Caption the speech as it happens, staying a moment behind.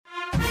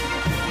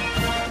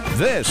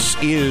This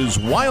is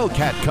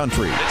Wildcat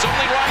Country. It's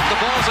only right. The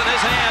ball's in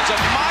his hands.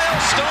 A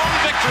milestone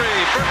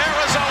victory for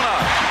Arizona.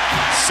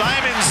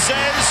 Simon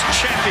says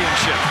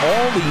championship.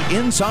 All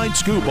the inside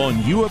scoop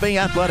on U of A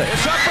athletics.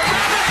 It's up for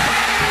grabs.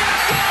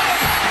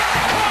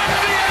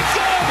 The end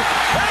zone.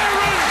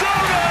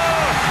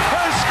 Arizona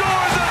has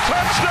scored a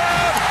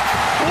touchdown.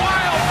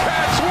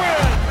 Wildcats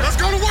win.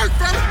 Let's go to work,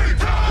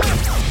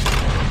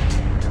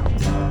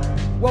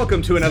 fellas.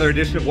 Welcome to another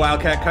edition of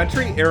Wildcat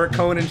Country. Eric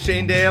Cohen and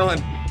Shane Dale.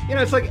 And,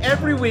 it's like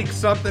every week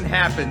something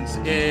happens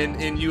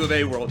in U of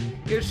A world.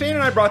 Shane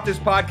and I brought this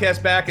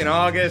podcast back in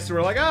August. And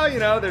we're like,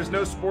 there's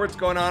no sports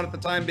going on at the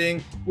time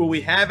being. Will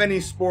we have any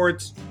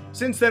sports?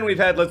 Since then, we've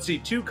had,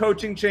 2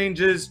 coaching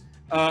changes,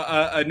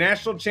 a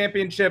national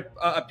championship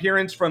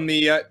appearance from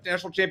the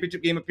national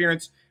championship game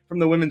appearance from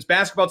the women's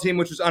basketball team,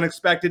 which was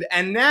unexpected.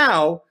 And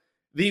now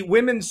the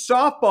women's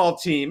softball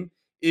team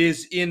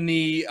is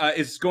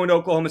is going to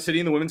Oklahoma City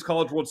in the Women's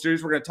College World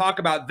Series. We're going to talk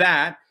about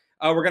that.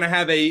 We're going to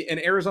have an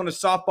Arizona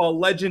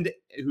softball legend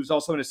who's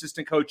also an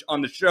assistant coach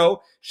on the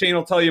show. Shane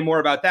will tell you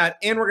more about that.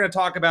 And we're going to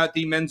talk about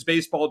the men's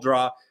baseball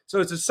draw. So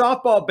it's a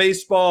softball,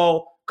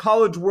 baseball,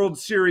 College World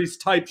Series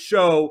type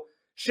show.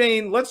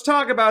 Shane, let's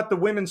talk about the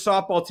women's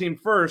softball team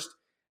first.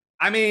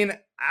 I mean,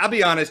 I'll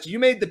be honest. You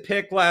made the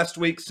pick last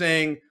week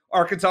saying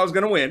Arkansas was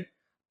going to win.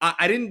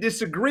 I didn't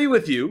disagree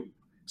with you.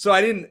 So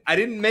I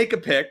didn't make a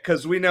pick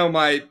because we know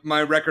my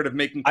record of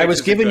making picks. I was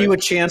giving you a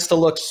chance to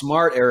look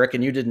smart, Eric,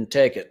 and you didn't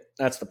take it.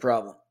 That's the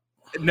problem.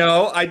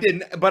 No, I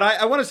didn't. But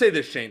I want to say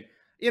this, Shane.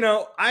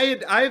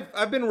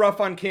 I've been rough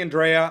on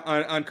Candrea,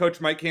 on Coach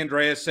Mike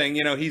Candrea, saying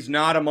he's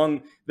not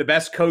among the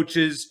best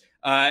coaches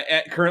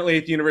currently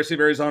at the University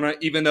of Arizona,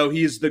 even though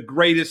he's the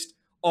greatest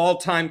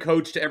all-time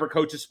coach to ever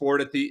coach a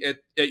sport at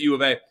U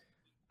of A.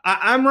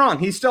 I'm wrong.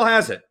 He still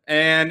has it,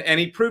 and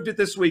he proved it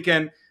this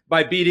weekend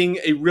by beating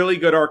a really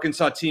good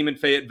Arkansas team in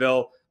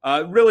Fayetteville.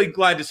 Really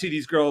glad to see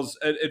these girls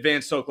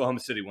advance to Oklahoma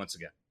City once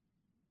again.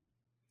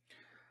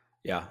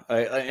 Yeah,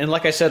 and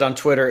like I said on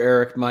Twitter,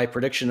 Eric, my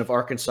prediction of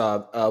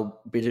Arkansas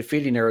be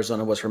defeating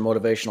Arizona was for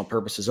motivational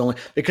purposes only,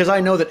 because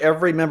I know that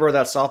every member of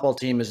that softball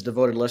team is a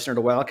devoted listener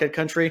to Wildcat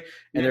Country,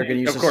 and they're going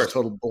to use this as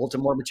total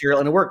bulletin board material,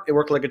 and it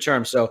worked like a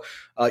charm. So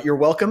you're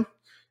welcome,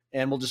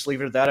 and we'll just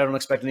leave it at that. I don't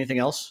expect anything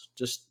else.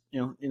 Just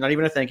not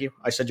even a thank you.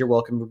 I said you're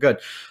welcome. We're good.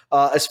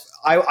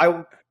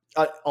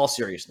 All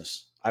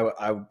seriousness, I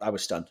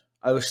was stunned.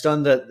 I was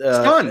stunned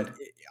that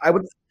I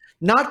would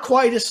not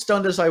quite as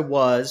stunned as I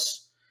was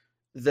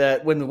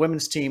that when the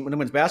women's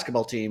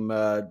basketball team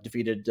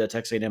defeated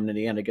Texas A&M in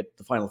Indiana to get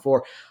the Final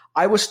Four.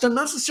 I was stunned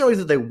not necessarily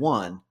that they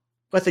won,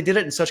 but they did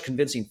it in such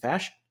convincing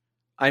fashion.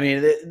 I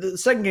mean, the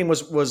second game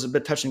was a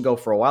bit touch and go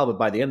for a while, but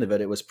by the end of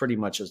it was pretty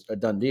much a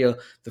done deal.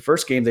 The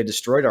first game they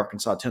destroyed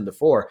Arkansas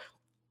 10-4.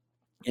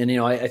 And,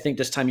 I think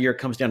this time of year it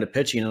comes down to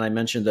pitching. And I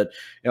mentioned that,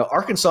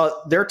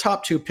 Arkansas, their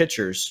top 2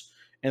 pitchers,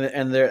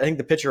 and I think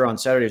the pitcher on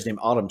Saturday is named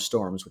Autumn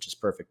Storms, which is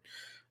perfect.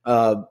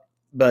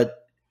 But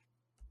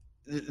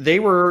they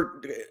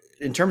were,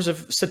 in terms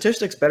of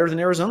statistics, better than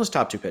Arizona's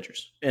top 2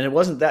 pitchers. And it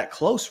wasn't that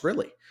close,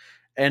 really.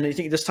 And I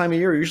think this time of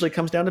year usually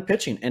comes down to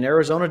pitching. And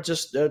Arizona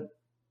just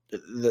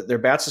their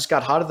bats just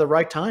got hot at the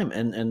right time,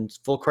 and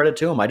full credit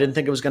to them. I didn't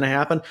think it was going to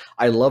happen.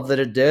 I love that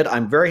it did.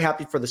 I'm very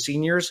happy for the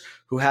seniors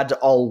who had to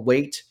all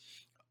wait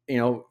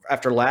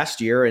after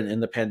last year and in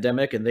the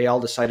pandemic, and they all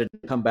decided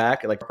to come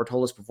back. Like Harper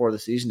told us before the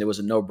season, it was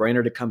a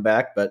no-brainer to come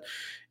back. But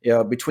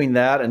between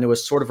that and it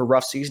was sort of a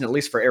rough season, at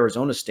least for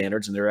Arizona's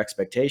standards and their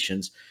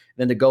expectations,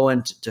 then to go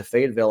into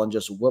Fayetteville and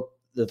just whoop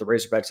the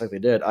Razorbacks like they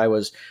did, I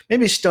was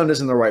maybe stunned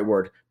isn't the right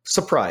word.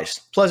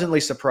 Pleasantly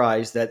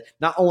surprised that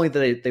not only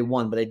did they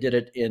won, but they did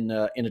it in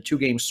a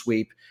 2-game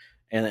sweep,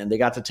 and they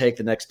got to take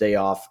the next day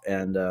off.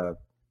 And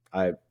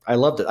I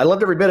loved it. I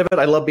loved every bit of it.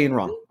 I love being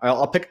wrong.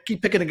 I'll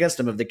keep picking against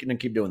them if they can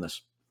keep doing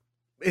this.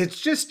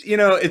 It's just,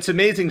 it's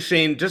amazing,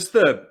 Shane, just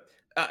the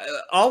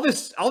all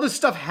this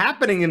stuff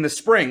happening in the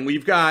spring.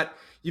 You've got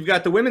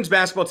the women's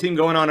basketball team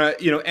going on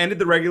ended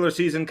the regular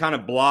season kind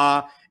of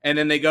blah, and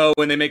then they go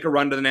and they make a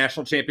run to the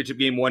national championship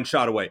game one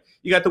shot away.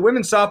 You got the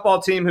women's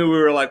softball team who we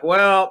were like,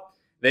 well,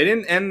 they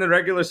didn't end the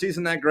regular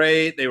season that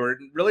great. They were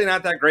really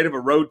not that great of a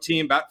road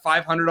team, about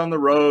 500 on the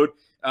road.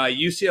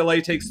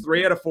 UCLA takes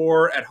 3 out of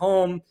 4 at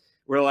home.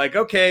 We're like,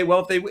 okay,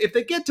 well, if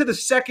they get to the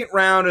second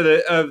round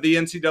of the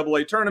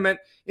NCAA tournament,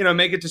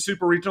 make it to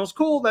super regionals,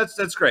 cool,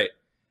 that's great.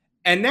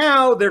 And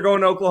now they're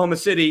going to Oklahoma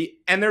City,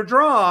 and their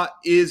draw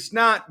is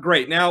not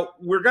great. Now,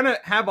 we're going to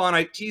have on,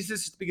 I teased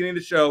this at the beginning of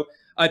the show,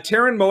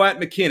 Taryne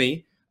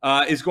Mowatt-McKinney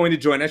is going to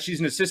join us. She's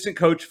an assistant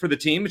coach for the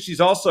team, but she's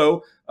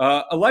also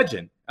a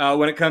legend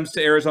when it comes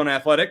to Arizona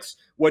athletics.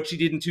 What she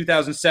did in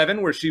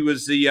 2007, where she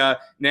was the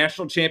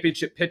national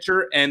championship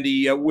pitcher and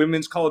the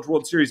Women's College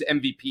World Series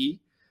MVP.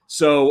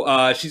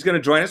 So she's going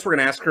to join us. We're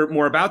going to ask her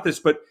more about this.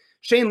 But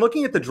Shane,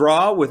 looking at the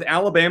draw with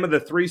Alabama,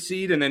 the 3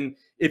 seed, and then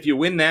if you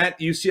win that,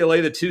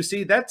 UCLA, the 2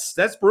 seed, that's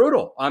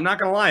brutal. I'm not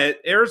going to lie.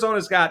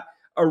 Arizona's got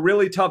a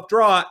really tough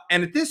draw.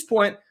 And at this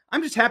point,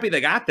 I'm just happy they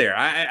got there.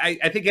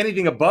 I think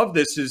anything above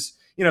this is,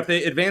 if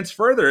they advance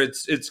further,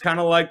 it's kind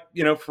of like,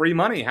 free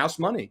money, house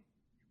money.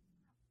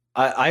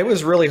 I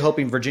was really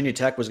hoping Virginia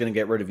Tech was going to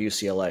get rid of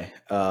UCLA.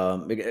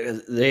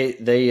 Because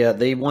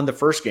they won the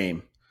first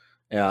game,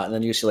 and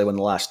then UCLA won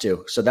the last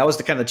two. So that was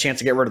the kind of chance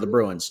to get rid of the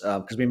Bruins,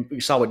 because we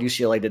saw what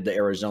UCLA did to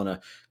Arizona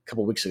a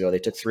couple of weeks ago. They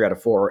took 3 out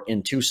of 4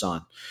 in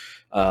Tucson.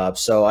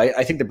 So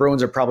I think the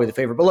Bruins are probably the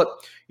favorite. But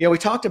look, we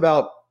talked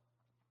about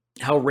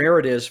how rare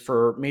it is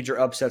for major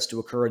upsets to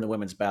occur in the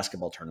women's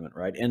basketball tournament,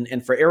 right?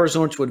 And for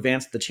Arizona to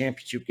advance to the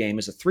championship game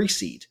as a 3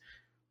 seed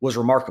was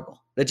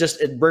remarkable.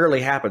 It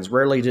rarely happens.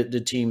 Rarely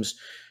did teams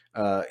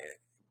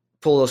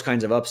pull those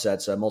kinds of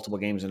upsets multiple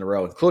games in a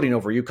row, including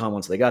over UConn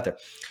once they got there.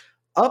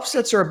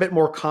 Upsets are a bit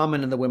more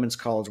common in the Women's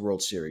College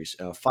World Series.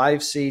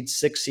 5 seeds,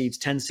 6 seeds,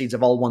 10 seeds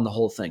have all won the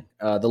whole thing.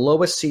 The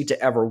lowest seed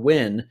to ever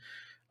win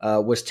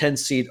was 10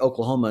 seed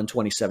Oklahoma in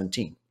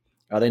 2017.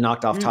 They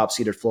knocked off top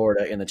seeded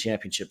Florida in the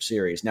championship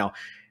series. Now,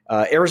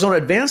 Arizona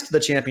advanced to the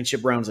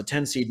championship rounds a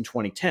 10 seed in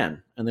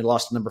 2010, and they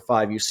lost to number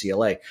 5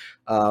 UCLA.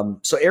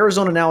 So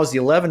Arizona now is the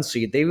 11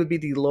 seed. They would be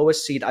the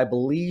lowest seed, I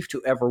believe,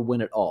 to ever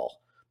win it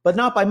all, but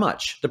not by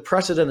much. The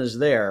precedent is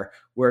there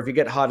where if you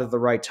get hot at the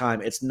right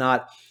time, it's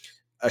not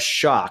a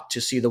shock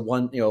to see the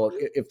one,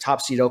 if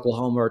top seed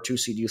Oklahoma or 2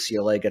 seed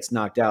UCLA gets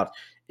knocked out.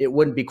 It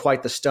wouldn't be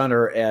quite the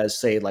stunner as,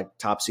 say, like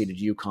top seeded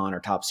UConn or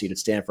top seeded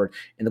Stanford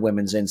in the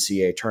women's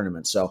NCAA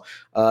tournament. So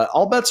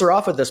all bets are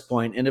off at this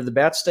point. And if the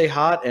bats stay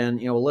hot and,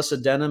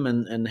 Alyssa Denham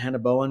and Hannah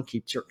Bowen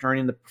keep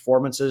turning the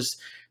performances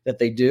that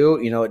they do,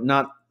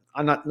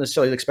 I'm not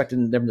necessarily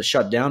expecting them to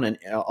shut down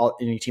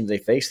any team they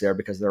face there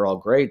because they're all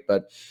great.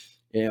 But,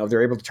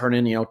 they're able to turn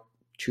in,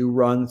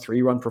 2-run,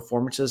 3-run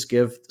performances,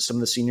 give some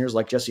of the seniors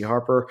like Jessie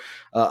Harper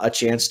a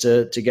chance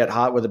to get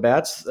hot with the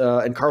bats.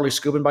 And Carly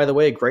Scubin, by the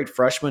way, a great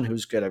freshman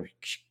who's got an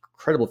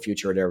incredible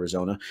future at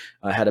Arizona,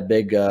 had a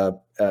big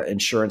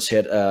insurance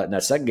hit in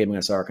that second game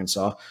against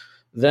Arkansas.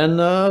 Then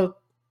I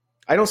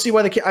don't see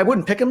why I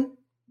wouldn't pick him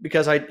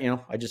because I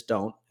just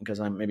don't, because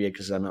I'm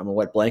a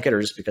wet blanket, or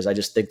just because I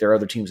just think there are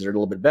other teams that are a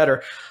little bit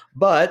better.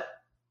 But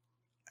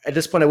at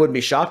this point, I wouldn't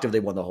be shocked if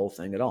they won the whole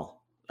thing at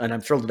all. And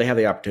I'm thrilled that they have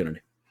the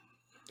opportunity.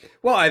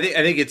 Well, I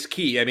think it's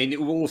key. I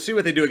mean, we'll see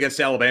what they do against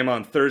Alabama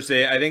on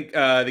Thursday. I think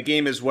the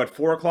game is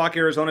 4:00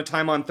 Arizona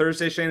time on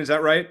Thursday. Shane, is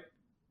that right?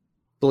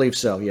 Believe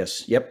so.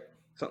 Yes. Yep.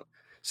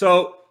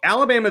 So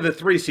Alabama, the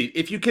 3 seed.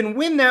 If you can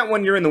win that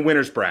one, you're in the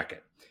winner's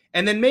bracket.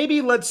 And then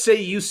maybe let's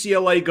say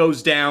UCLA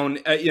goes down,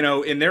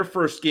 in their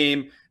first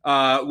game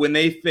when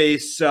they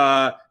face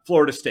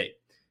Florida State.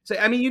 So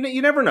I mean,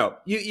 you never know.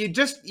 You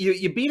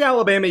beat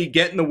Alabama, you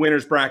get in the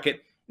winner's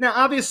bracket. Now,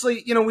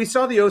 obviously, we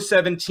saw the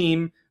 2007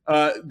 team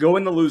go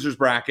in the losers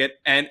bracket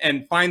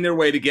and find their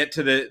way to get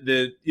to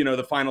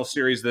the final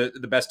series,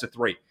 the best of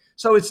 3.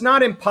 So it's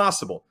not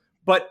impossible.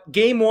 But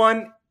game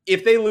 1,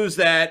 if they lose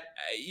that,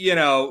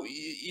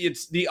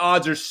 it's the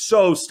odds are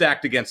so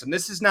stacked against them.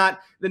 This is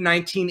not the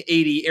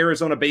 1980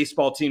 Arizona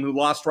baseball team who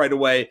lost right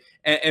away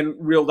and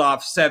reeled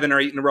off 7 or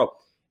 8 in a row.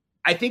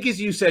 I think,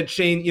 as you said,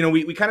 Shane,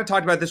 we kind of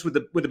talked about this with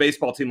the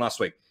baseball team last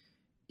week.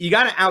 You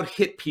got to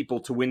out-hit people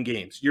to win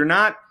games.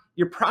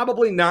 You're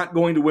probably not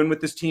going to win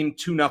with this team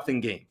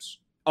 2-0 games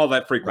all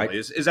that frequently.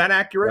 Right. Is that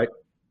accurate?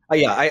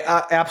 Right. Yeah,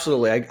 I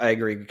absolutely. I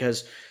agree,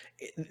 because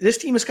this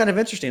team is kind of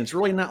interesting. It's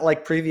really not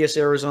like previous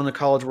Arizona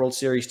College World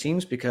Series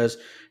teams, because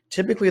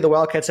typically the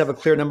Wildcats have a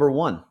clear number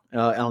 1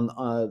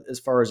 as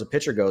far as a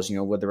pitcher goes,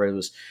 whether it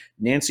was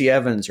Nancy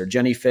Evans or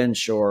Jenny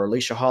Finch or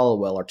Alicia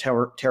Hollowell or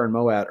Taryne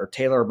Mowatt or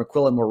Taylor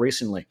McQuillan more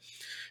recently.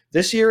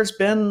 This year, it's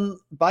been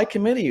by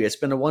committee. It's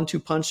been a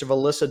 1-2 punch of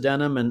Alyssa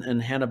Denham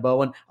and Hannah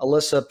Bowen.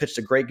 Alyssa pitched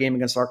a great game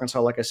against Arkansas.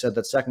 Like I said,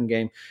 that second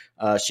game,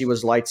 she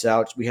was lights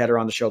out. We had her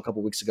on the show a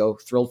couple weeks ago.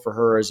 Thrilled for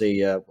her as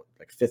a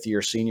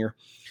fifth-year senior.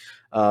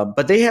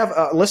 But they have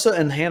Alyssa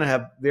and Hannah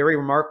have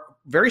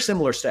very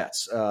similar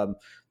stats.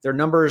 Their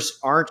numbers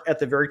aren't at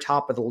the very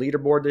top of the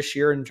leaderboard this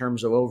year in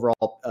terms of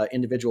overall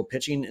individual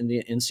pitching in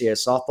the NCAA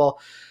softball.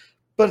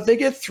 But if they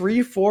get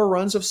 3-4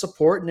 runs of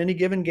support in any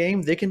given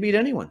game, they can beat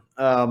anyone.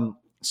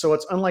 So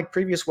it's unlike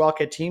previous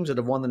Wildcat teams that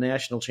have won the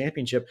national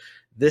championship.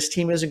 This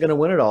team isn't going to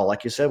win it all,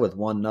 like you said, with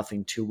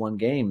 1-0, 2-1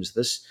 games.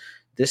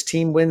 This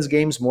team wins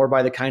games more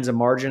by the kinds of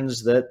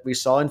margins that we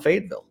saw in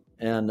Fayetteville,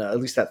 and at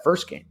least that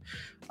first game.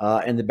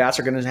 And the bats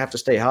are going to have to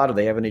stay hot if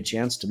they have any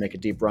chance to make a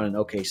deep run in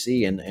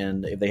OKC.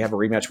 And if they have a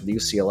rematch with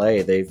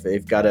UCLA,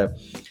 they've got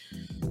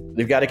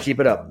to keep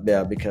it up,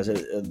 because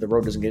the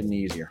road doesn't get any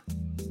easier.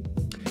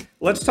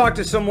 Let's talk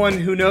to someone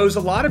who knows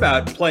a lot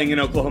about playing in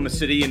Oklahoma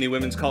City in the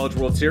Women's College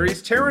World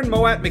Series. Taryne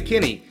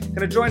Mowatt-McKinney going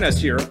to join us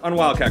here on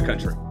Wildcat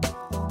Country.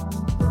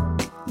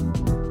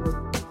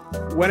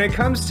 When it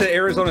comes to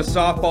Arizona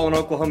softball in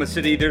Oklahoma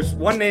City, there's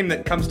one name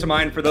that comes to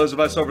mind for those of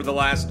us over the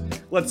last,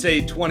 let's say,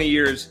 20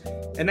 years,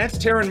 and that's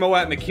Taryne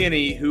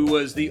Mowatt-McKinney, who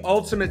was the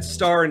ultimate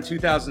star in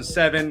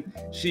 2007.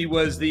 She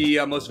was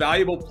the most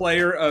valuable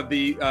player of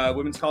the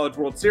Women's College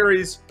World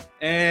Series,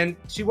 and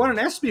she won an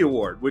ESPY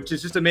award, which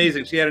is just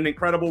amazing. She had an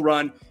incredible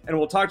run, and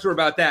we'll talk to her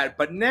about that.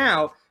 But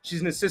now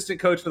she's an assistant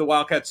coach for the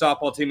Wildcat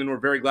softball team, and we're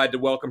very glad to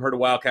welcome her to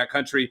Wildcat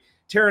Country.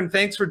 Taryne,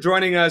 thanks for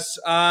joining us.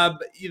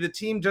 The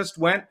team just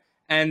went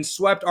and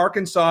swept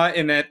Arkansas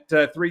in that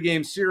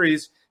 3-game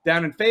series.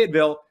 down in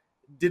Fayetteville.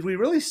 Did we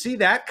really see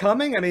that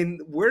coming? I mean,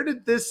 where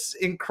did this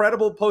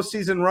incredible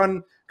postseason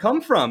run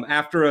come from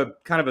after a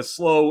kind of a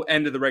slow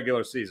end of the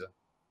regular season?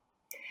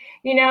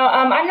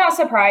 I'm not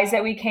surprised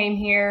that we came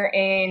here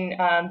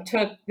and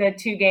took the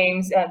 2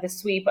 games, the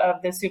sweep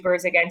of the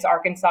Supers against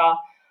Arkansas.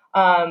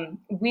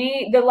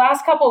 The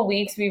last couple of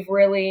weeks, we've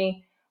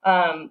really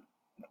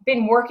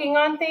been working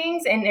on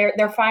things, and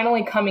they're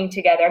finally coming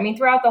together. I mean,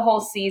 throughout the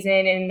whole season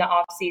and in the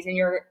off season,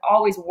 you're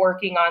always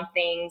working on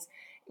things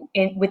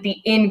with the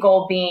end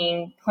goal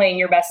being playing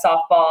your best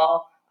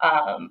softball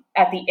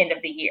at the end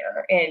of the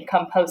year and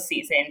come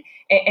postseason.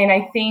 And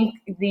I think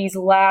these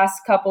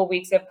last couple of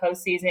weeks of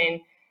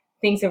postseason,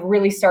 things have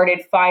really started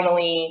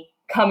finally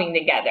coming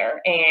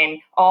together, and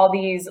all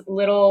these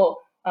little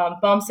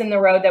bumps in the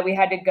road that we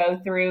had to go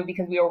through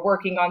because we were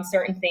working on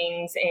certain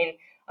things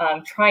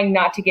and trying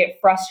not to get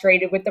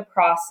frustrated with the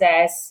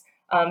process,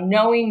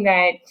 knowing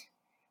that,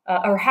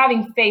 or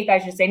having faith, I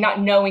should say, not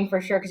knowing for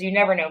sure, because you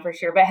never know for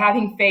sure, but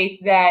having faith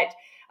that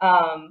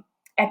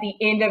at the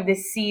end of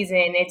this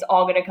season, it's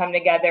all going to come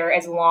together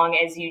as long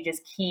as you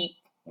just keep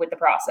with the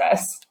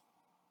process.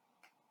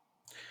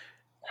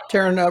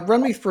 Taryne,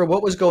 run me through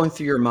what was going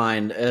through your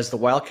mind as the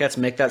Wildcats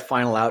make that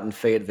final out in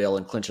Fayetteville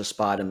and clinch a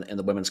spot in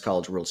the Women's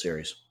College World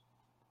Series.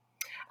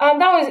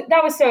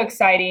 That was so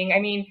exciting. I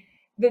mean,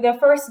 the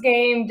first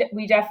game,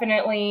 we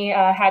definitely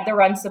had the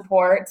run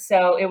support,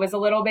 so it was a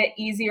little bit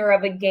easier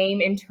of a game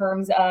in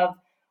terms of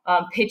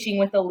pitching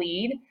with a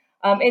lead.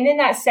 And then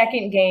that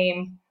second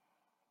game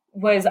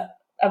was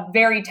a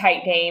very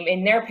tight game,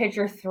 and their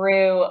pitcher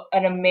threw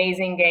an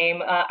amazing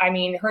game. I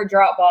mean, her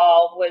drop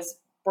ball was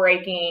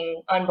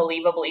breaking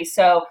unbelievably.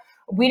 So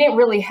we didn't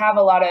really have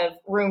a lot of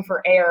room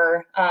for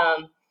error.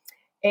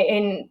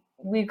 And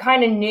we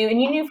kind of knew, and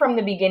you knew from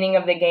the beginning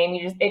of the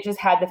game, it just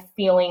had the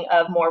feeling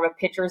of more of a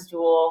pitcher's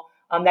duel,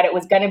 that it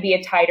was going to be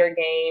a tighter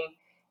game.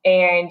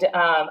 And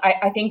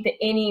I think the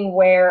inning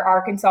where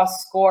Arkansas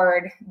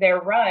scored their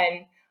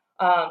run,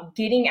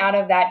 getting out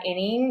of that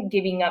inning,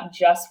 giving up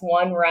just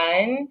 1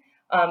 run,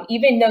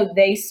 even though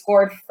they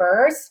scored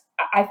first,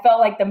 I felt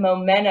like the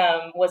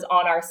momentum was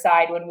on our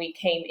side when we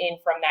came in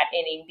from that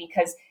inning,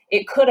 because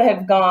it could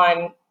have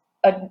gone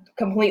a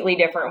completely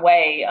different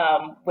way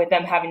with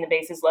them having the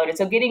bases loaded.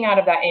 So getting out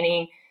of that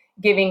inning,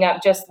 giving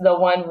up just the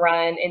 1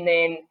 run, and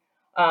then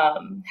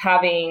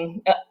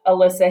having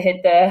Alyssa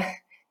hit the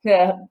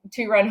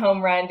 2-run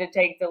home run to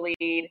take the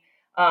lead,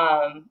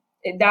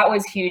 that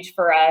was huge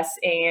for us.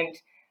 And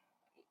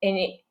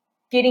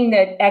getting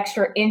the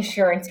extra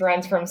insurance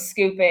runs from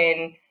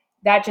Scoopin',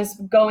 that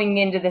just going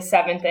into the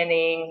 7th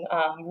inning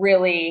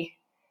really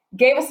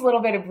gave us a little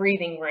bit of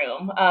breathing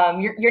room.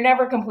 You're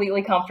never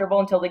completely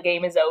comfortable until the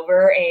game is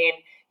over and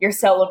you're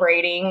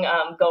celebrating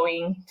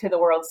going to the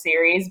World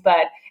Series,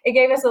 but it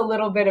gave us a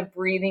little bit of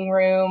breathing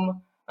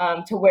room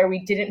to where we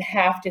didn't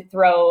have to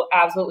throw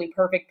absolutely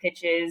perfect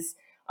pitches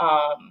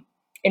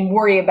and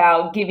worry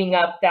about giving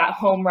up that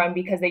home run,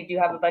 because they do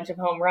have a bunch of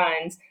home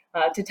runs,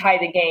 to tie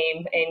the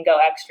game and go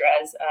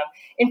extras.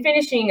 And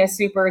finishing a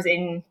Supers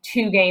in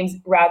 2 games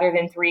rather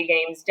than 3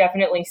 games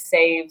definitely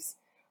saves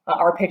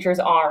our pitchers'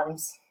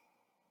 arms.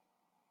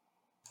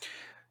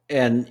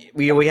 And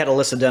we had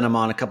Alyssa Denham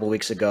on a couple of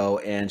weeks ago,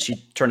 and she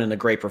turned in a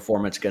great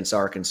performance against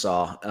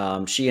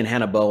Arkansas. She and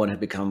Hannah Bowen have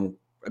become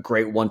a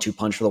great 1-2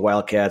 punch for the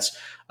Wildcats.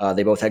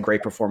 They both had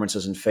great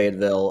performances in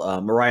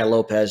Fayetteville. Mariah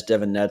Lopez,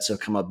 Devin Netz have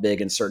come up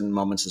big in certain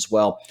moments as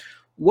well.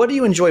 What do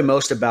you enjoy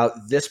most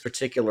about this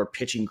particular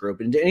pitching group?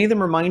 And did any of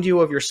them remind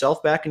you of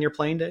yourself back in your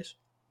playing days?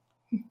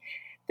 The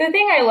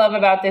thing I love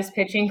about this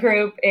pitching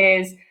group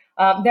is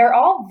they're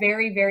all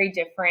very, very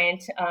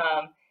different.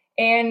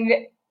 And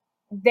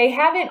they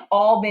haven't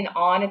all been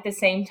on at the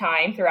same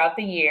time throughout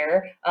the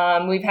year.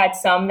 We've had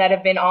some that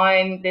have been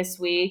on this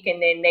week,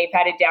 and then they've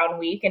had a down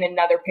week, and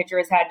another pitcher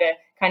has had to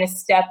kind of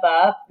step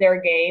up their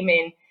game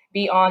and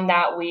be on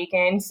that week.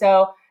 And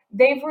so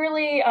they've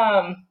really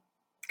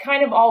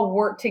kind of all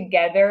worked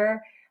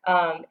together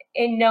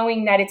in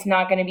knowing that it's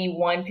not going to be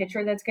one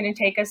pitcher that's going to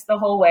take us the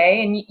whole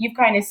way. And you've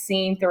kind of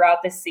seen throughout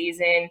the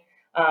season,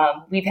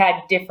 we've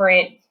had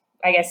different,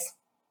 I guess,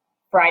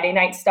 Friday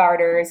night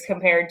starters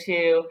compared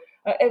to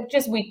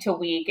just week to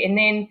week. And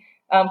then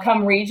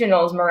come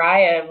regionals,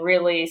 Mariah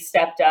really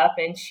stepped up,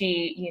 and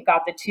she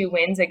got the 2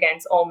 wins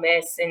against Ole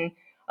Miss. And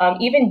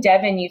even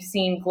Devin, you've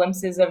seen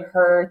glimpses of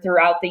her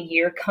throughout the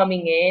year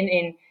coming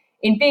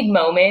in big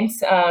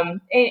moments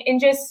and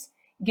just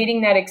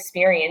getting that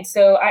experience.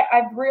 So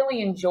I've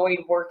really enjoyed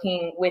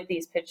working with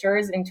these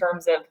pitchers in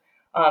terms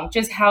of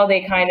just how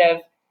they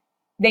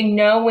they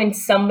know when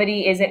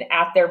somebody isn't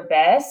at their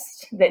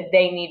best that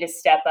they need to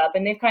step up,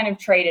 and they've kind of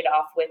traded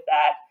off with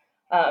that.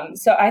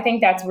 So I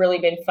think that's really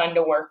been fun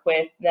to work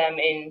with them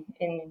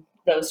in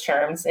those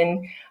terms.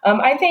 And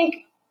I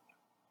think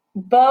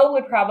Bo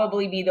would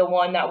probably be the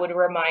one that would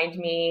remind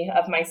me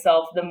of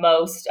myself the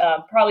most,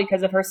 probably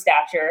because of her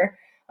stature,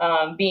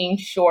 being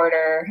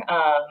shorter.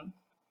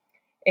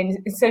 And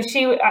so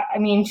she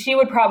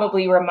would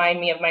probably remind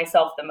me of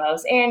myself the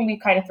most. And we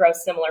kind of throw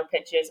similar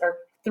pitches, or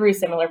threw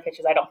similar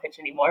pitches. I don't pitch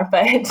anymore,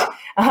 but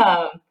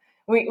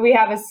we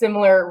have a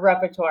similar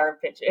repertoire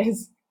of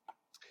pitches.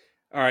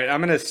 All right,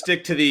 I'm going to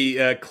stick to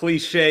the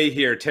cliche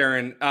here,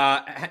 Taryne.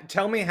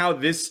 Tell me how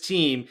this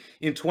team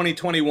in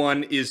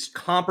 2021 is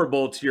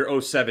comparable to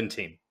your 07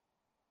 team.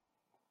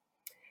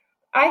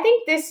 I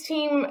think this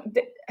team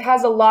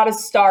has a lot of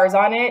stars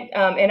on it,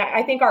 and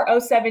I think our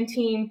 07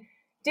 team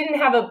didn't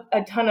have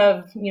a ton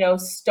of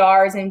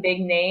stars and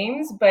big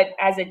names, but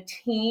as a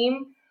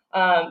team,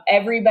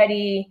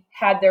 everybody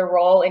had their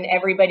role and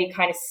everybody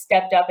kind of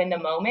stepped up in the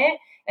moment.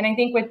 And I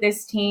think with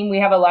this team, we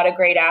have a lot of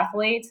great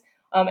athletes,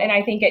 and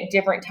I think at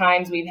different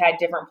times we've had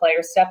different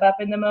players step up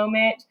in the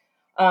moment.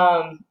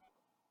 I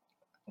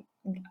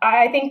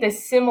think the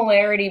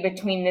similarity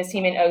between this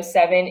team and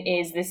 07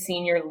 is the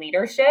senior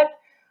leadership.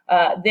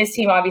 This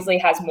team obviously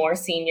has more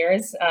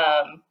seniors,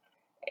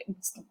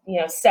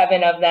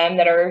 7 of them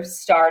that are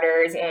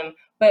starters.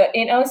 But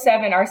in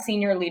 07, our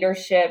senior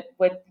leadership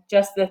with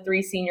just the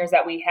 3 seniors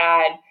that we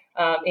had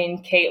in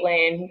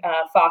Caitlin,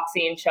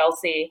 Foxy, and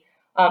Chelsea,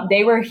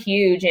 they were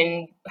huge.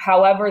 And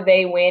however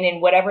they win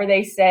and whatever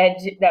they said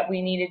that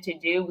we needed to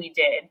do, we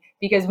did,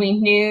 because we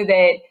knew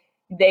that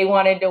they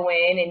wanted to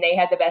win and they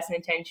had the best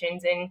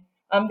intentions, and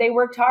they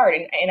worked hard.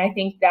 And I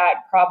think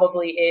that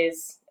probably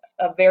is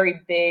a very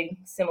big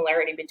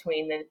similarity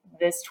between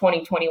this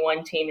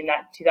 2021 team and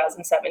that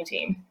 2007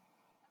 team.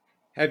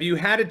 Have you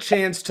had a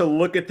chance to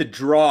look at the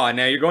draw?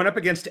 Now you're going up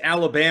against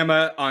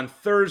Alabama on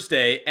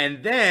Thursday,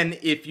 and then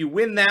if you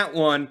win that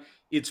one,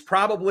 it's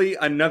probably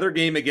another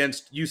game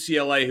against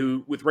UCLA,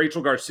 who with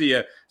Rachel Garcia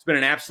has been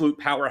an absolute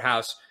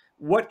powerhouse.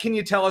 What can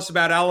you tell us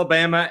about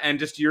Alabama and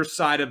just your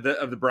side of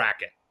the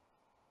bracket?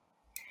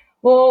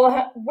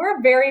 Well,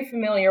 we're very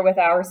familiar with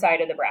our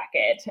side of the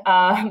bracket.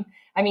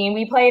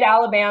 We played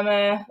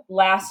Alabama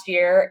last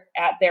year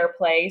at their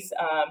place.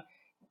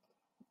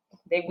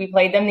 We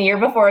played them the year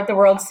before at the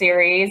World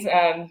Series.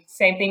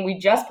 Same thing. We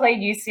just played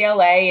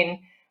UCLA,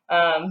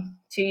 and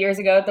 2 years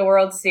ago at the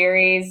World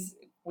Series,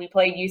 we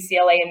played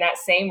UCLA in that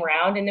same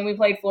round. And then we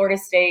played Florida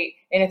State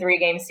in a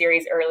 3-game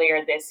series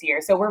earlier this year.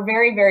 So we're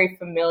very, very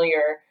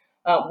familiar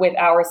with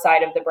our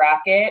side of the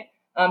bracket.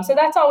 So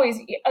that's always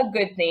a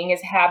good thing,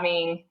 is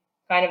having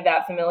kind of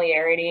that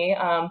familiarity.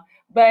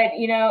 But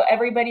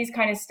everybody's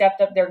kind of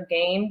stepped up their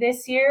game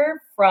this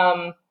year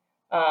from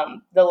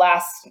the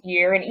last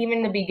year and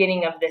even the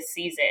beginning of this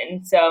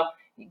season. So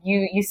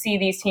you see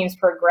these teams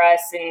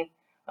progress, and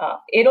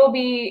it'll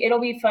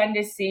be fun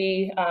to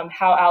see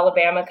how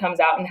Alabama comes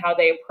out and how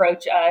they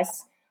approach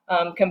us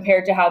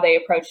compared to how they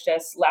approached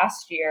us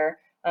last year,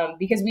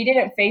 because we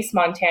didn't face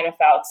Montana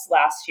Fouts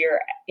last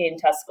year in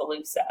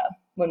Tuscaloosa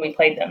when we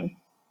played them.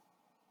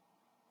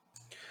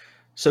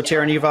 So,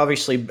 Taryne, you've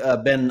obviously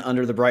been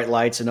under the bright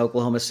lights in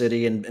Oklahoma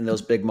City and in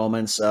those big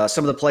moments.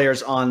 Some of the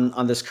players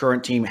on this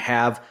current team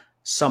have,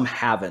 some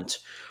haven't.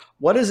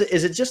 What is it?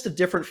 Is it just a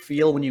different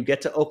feel when you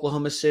get to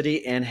Oklahoma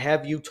City? And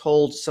have you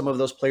told some of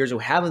those players who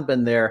haven't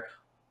been there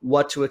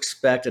what to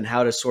expect and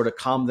how to sort of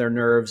calm their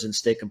nerves and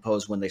stay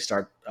composed when they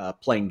start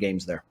playing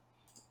games there?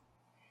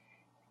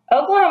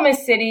 Oklahoma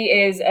City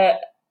is an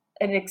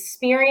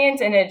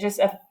experience and just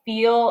a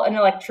feel, an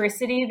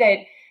electricity that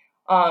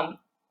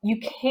you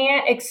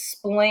can't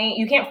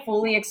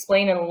fully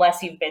explain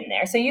unless you've been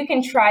there. So you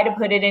can try to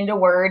put it into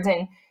words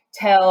and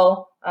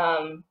tell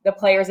the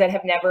players that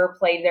have never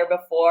played there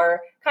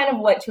before kind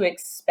of what to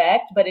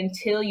expect. But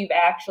until you've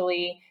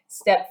actually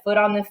stepped foot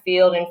on the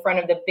field in front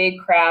of the big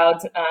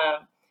crowds,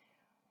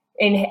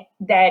 and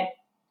that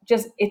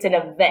just, it's an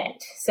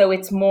event. So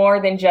it's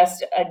more than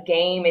just a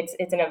game.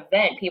 It's an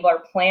event. People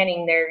are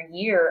planning their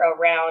year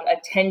around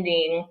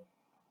attending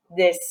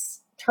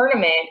this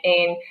tournament,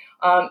 and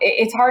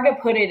it's hard to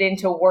put it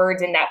into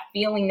words, and that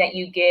feeling that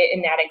you get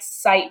and that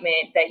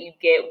excitement that you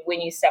get when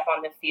you step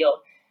on the field.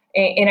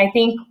 And I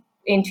think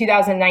in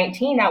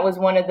 2019, that was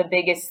one of the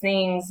biggest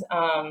things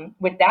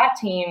with that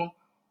team,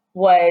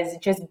 was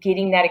just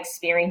getting that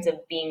experience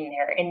of being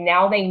there. And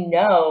now they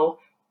know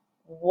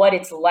what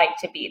it's like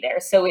to be there.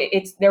 So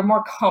they're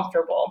more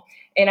comfortable.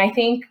 And I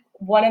think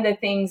one of the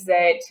things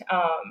that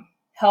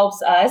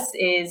helps us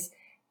is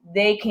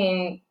they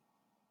can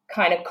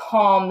kind of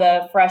calm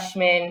the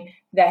freshmen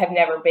that have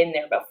never been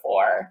there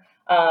before.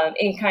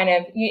 And kind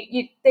of,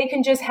 they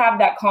can just have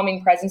that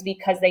calming presence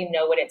because they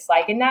know what it's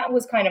like. And that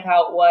was kind of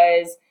how it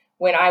was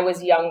when I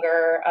was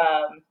younger,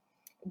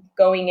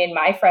 going in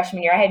my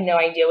freshman year. I had no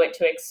idea what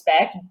to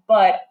expect,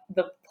 but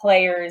the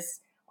players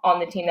on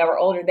the team that were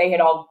older, they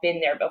had all been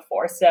there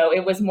before. So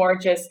it was more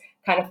just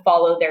kind of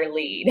follow their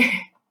lead.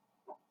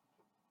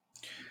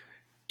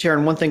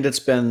 Taryne, one thing that's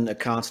been a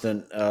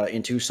constant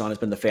in Tucson has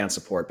been the fan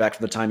support. Back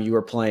from the time you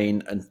were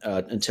playing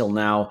until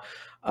now,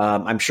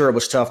 I'm sure it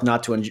was tough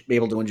not to be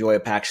able to enjoy a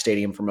packed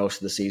stadium for most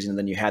of the season, and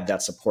then you had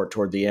that support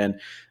toward the end.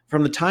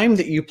 From the time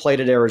that you played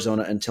at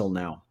Arizona until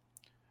now,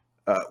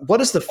 what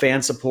has the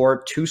fan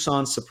support,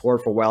 Tucson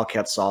support for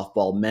Wildcat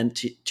softball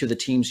meant to the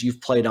teams you've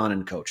played on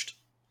and coached?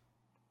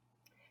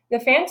 The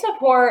fan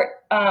support,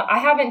 I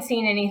haven't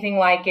seen anything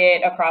like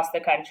it across the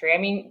country. I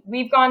mean,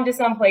 we've gone to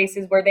some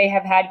places where they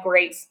have had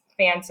great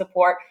fan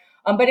support.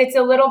 But it's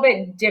a little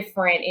bit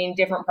different in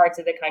different parts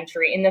of the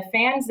country. And the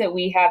fans that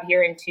we have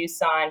here in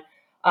Tucson,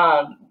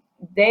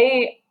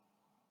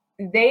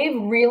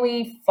 they've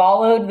really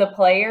followed the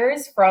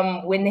players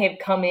from when they have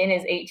come in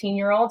as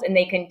 18-year-olds, and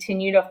they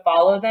continue to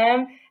follow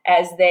them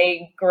as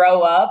they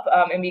grow up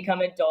and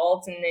become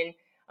adults. And then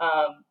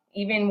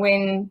even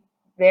when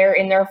they're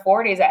in their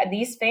 40s,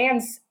 these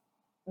fans,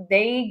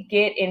 they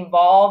get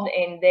involved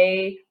and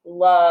they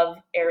love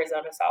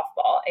Arizona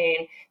softball,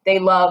 and they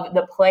love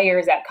the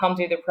players that come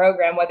through the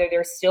program, whether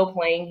they're still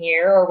playing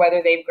here or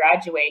whether they've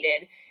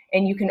graduated.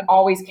 And you can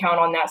always count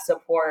on that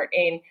support.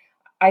 And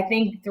I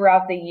think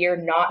throughout the year,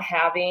 not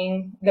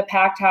having the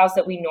packed house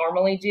that we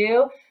normally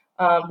do,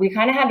 we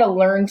kind of had to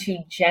learn to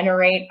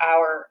generate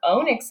our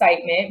own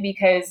excitement,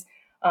 because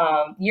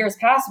years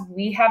past,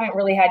 we haven't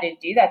really had to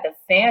do that. The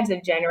fans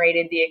have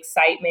generated the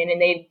excitement, and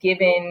they've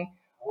given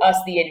us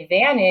the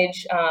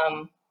advantage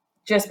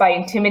just by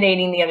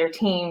intimidating the other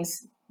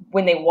teams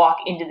when they walk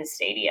into the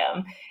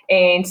stadium.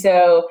 And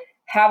so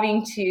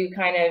having to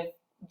kind of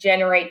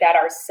generate that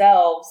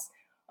ourselves,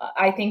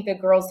 I think the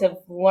girls have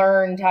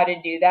learned how to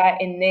do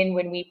that. And then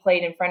when we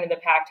played in front of the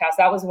packed house,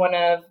 that was one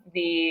of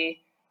the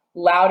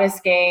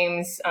loudest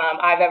games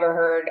I've ever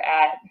heard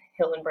at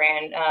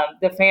Hillenbrand.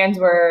 The fans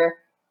were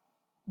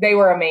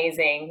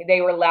amazing. They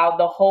were loud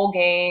the whole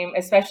game,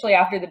 especially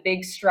after the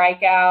big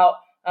strikeout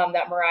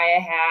that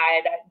Mariah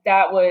had.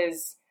 That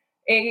was,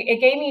 it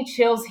gave me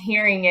chills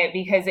hearing it,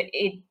 because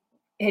it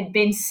had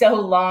been so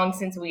long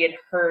since we had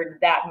heard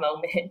that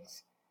moment.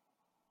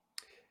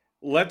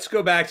 Let's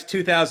go back to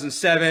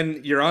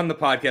 2007. You're on the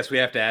podcast. We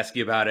have to ask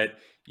you about it.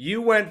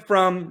 You went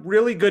from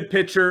really good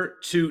pitcher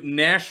to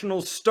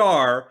national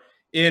star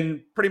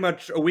in pretty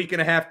much a week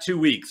and a half, 2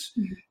 weeks.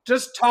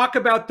 Just talk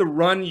about the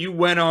run you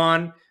went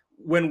on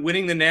when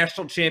winning the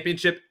national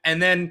championship,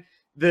 and then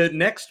the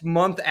next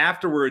month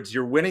afterwards,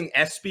 you're winning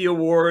ESPY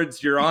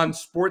awards. You're on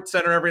Sports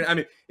Center every. I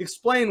mean,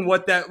 explain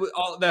what that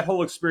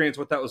whole experience,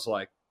 what that was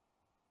like.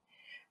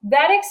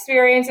 That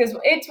experience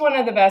it's one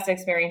of the best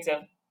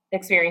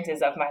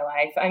experiences of my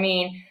life. I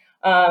mean,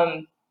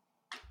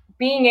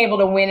 being able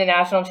to win a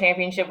national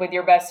championship with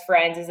your best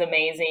friends is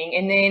amazing.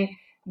 And then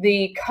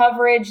the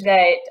coverage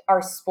that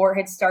our sport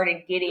had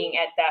started getting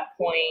at that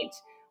point,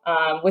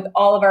 with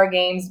all of our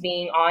games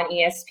being on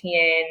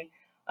ESPN,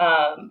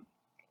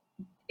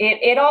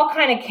 it all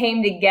kind of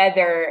came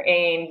together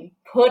and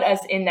put us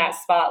in that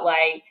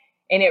spotlight.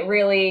 And it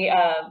really,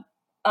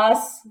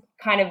 us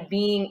kind of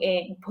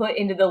being put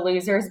into the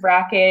losers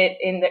bracket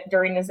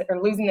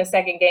losing the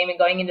second game and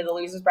going into the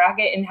losers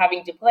bracket and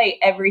having to play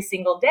every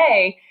single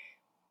day.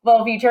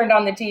 Well, if you turned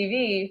on the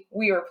TV,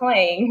 we were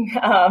playing.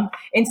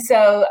 And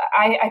so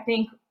I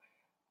think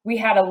we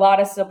had a lot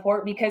of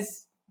support,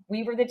 because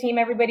we were the team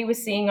everybody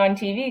was seeing on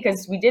TV,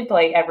 because we did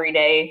play every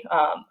day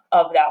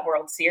of that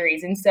World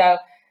Series. And so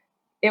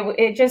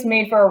it just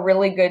made for a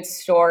really good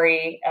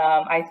story,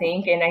 I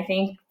think. And I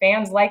think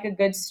fans like a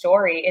good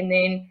story. And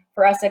then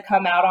for us to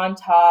come out on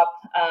top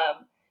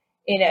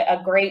in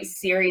a great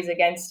series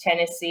against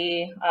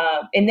Tennessee,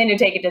 and then to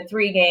take it to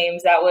 3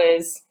 games, that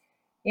was,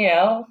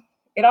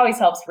 it always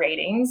helps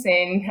ratings.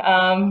 And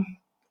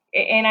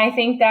I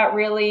think that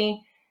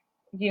really,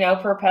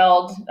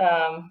 propelled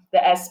the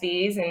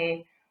ESPYs,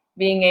 and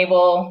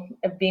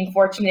being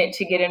fortunate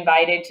to get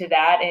invited to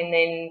that, and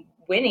then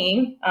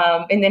winning,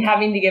 and then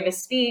having to give a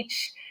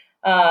speech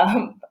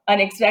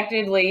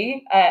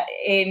unexpectedly,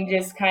 and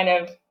just kind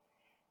of,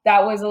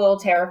 that was a little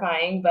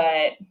terrifying,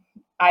 but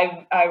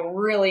I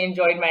really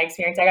enjoyed my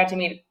experience. I got to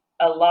meet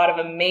a lot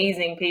of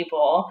amazing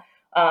people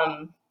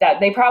that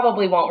they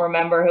probably won't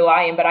remember who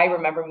I am, but I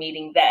remember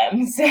meeting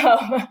them. So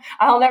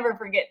I'll never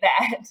forget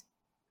that.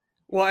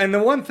 Well, and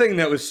the one thing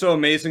that was so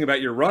amazing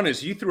about your run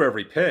is you threw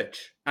every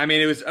pitch. I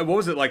mean, it was, what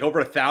was it, like over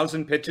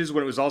 1,000 pitches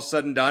when it was all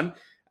said and done?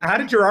 How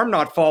did your arm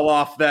not fall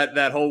off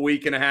that whole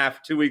week and a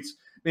half, 2 weeks?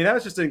 I mean, that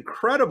was just an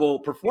incredible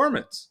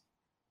performance.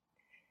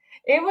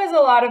 It was a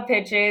lot of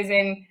pitches,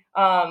 and,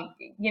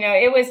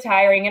 it was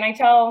tiring. And I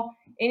tell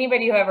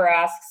anybody who ever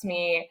asks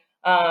me,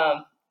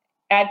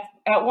 at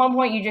one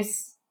point,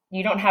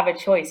 you don't have a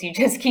choice. You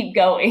just keep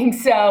going.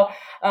 So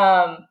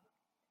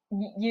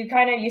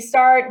you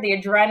start,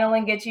 the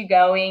adrenaline gets you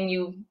going.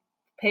 You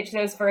pitch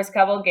those first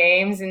couple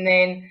games, and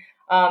then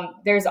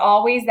there's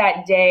always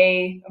that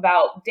day,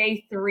 about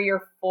day 3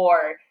 or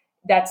 4,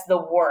 that's the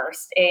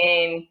worst.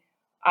 And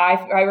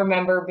I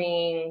remember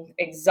being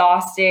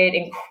exhausted,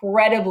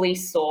 incredibly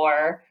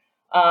sore.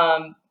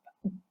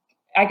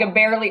 I could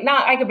barely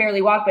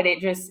walk, but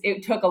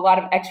it took a lot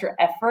of extra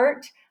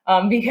effort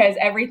because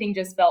everything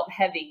just felt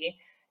heavy.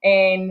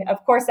 And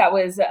of course, that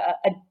was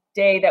a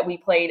day that we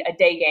played a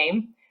day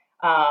game.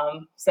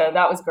 So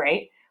that was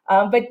great.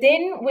 But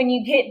then when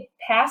you get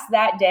past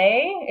that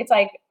day, it's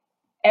like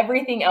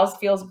everything else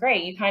feels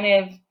great. You kind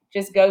of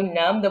just go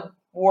numb. The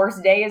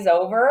worst day is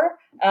over,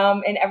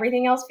 and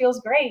everything else feels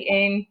great.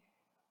 And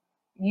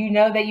you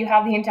know that you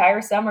have the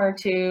entire summer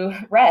to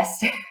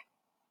rest.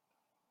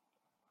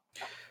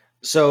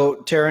 So,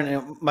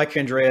 Taryne, Mike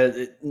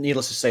Andrea,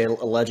 needless to say, a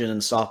legend in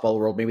the softball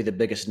world, maybe the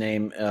biggest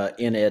name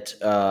in it.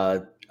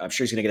 I'm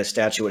sure he's going to get a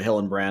statue at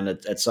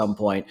Hillenbrand at some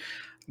point.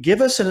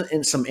 Give us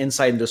some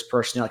insight into his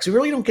personality, because we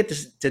really don't get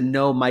to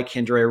know Mike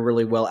Andrea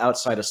really well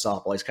outside of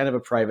softball. He's kind of a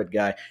private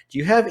guy. Do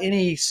you have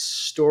any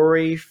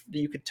story that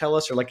you could tell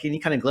us, or like any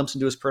kind of glimpse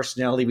into his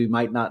personality we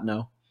might not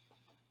know?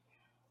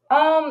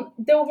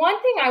 The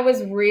one thing I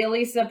was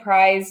really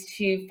surprised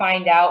to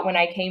find out when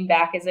I came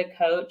back as a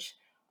coach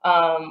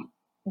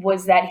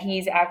was that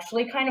he's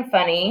actually kind of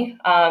funny.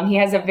 He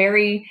has a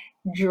very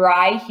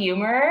dry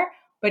humor,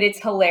 but it's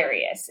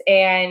hilarious.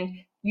 And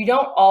you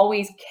don't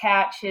always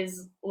catch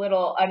his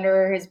little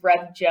under his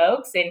breath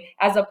jokes. And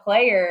as a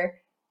player,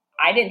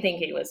 I didn't think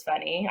he was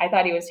funny. I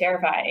thought he was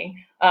terrifying.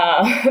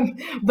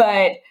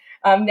 But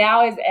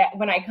now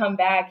when I come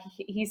back,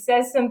 he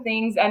says some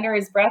things under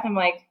his breath. I'm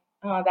like,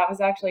 oh, that was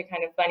actually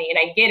kind of funny. And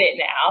I get it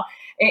now.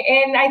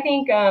 And I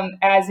think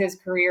as his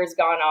career's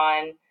gone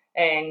on,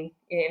 and,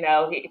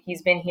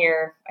 he's been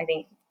here, I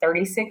think,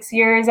 36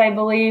 years, I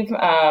believe,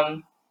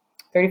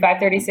 35,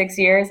 36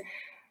 years.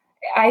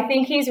 I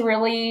think he's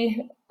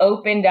really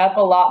opened up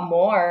a lot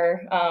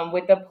more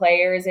with the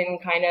players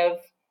and kind of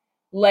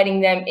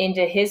letting them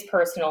into his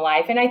personal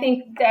life. And I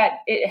think that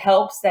it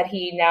helps that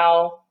he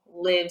now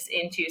lives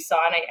in Tucson.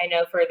 I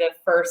know for the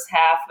first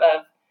half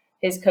of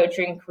his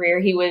coaching career,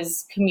 he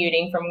was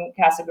commuting from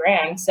Casa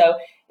Grande. So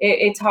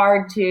it's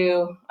hard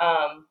to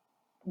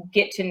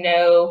get to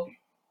know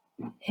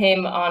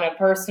him on a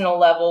personal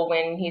level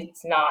when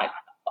he's not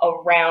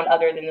around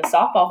other than the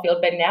softball field.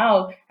 But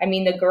now, I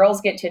mean, the girls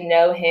get to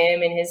know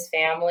him and his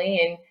family,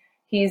 and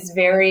he's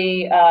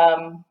very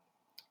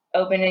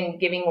open and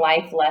giving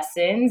life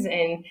lessons.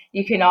 And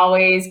you can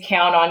always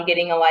count on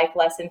getting a life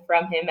lesson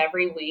from him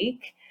every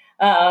week.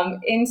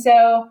 And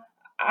so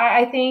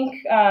I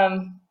think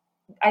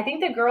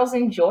the girls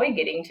enjoy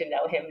getting to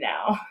know him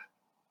now.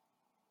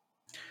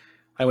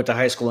 I went to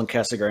high school in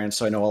Casa Grande,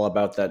 so I know all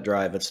about that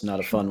drive. It's not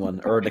a fun one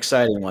or an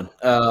exciting one.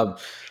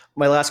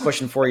 My last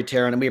question for you,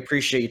 Taryne, and we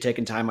appreciate you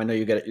taking time. I know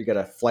you got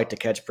a flight to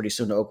catch pretty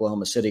soon to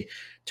Oklahoma City.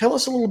 Tell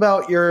us a little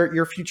about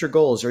your future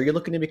goals. Are you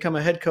looking to become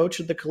a head coach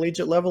at the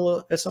collegiate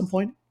level at some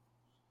point?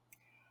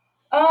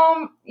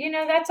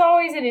 That's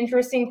always an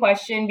interesting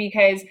question,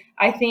 because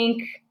I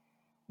think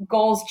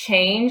goals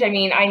change. I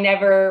mean,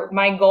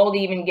 my goal to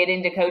even get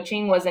into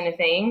coaching wasn't a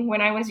thing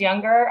when I was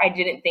younger. I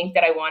didn't think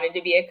that I wanted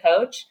to be a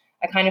coach.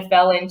 I kind of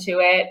fell into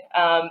it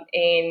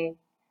and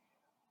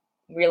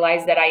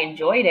realized that I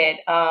enjoyed it.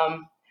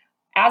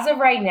 As of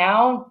right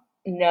now,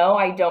 no,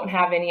 I don't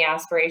have any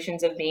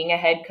aspirations of being a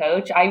head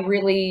coach. I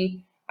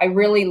really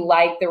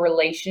like the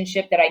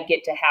relationship that I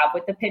get to have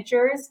with the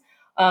pitchers.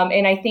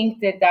 And I think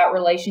that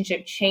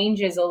relationship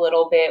changes a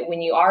little bit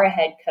when you are a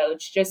head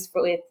coach, just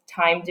with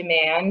time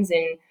demands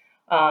and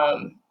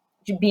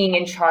being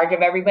in charge of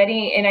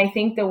everybody. And I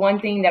think the one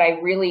thing that I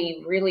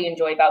really, really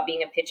enjoy about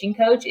being a pitching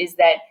coach is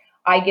that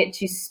I get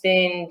to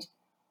spend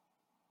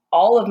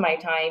all of my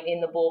time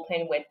in the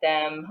bullpen with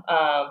them.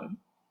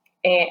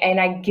 And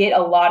I get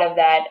a lot of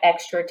that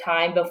extra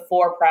time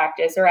before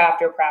practice or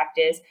after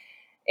practice.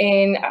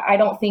 And I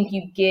don't think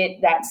you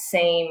get that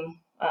same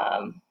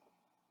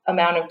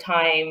amount of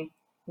time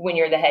when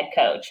you're the head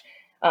coach.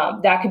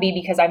 That could be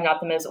because I'm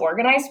not the most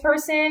organized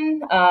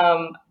person.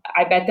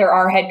 I bet there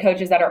are head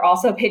coaches that are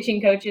also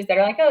pitching coaches that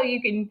are like, oh, you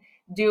can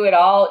do it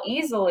all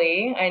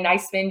easily. And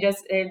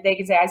they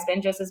could say I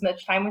spend just as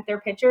much time with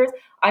their pitchers.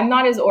 I'm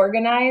not as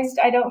organized,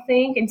 I don't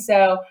think. And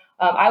so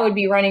I would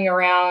be running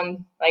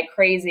around like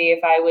crazy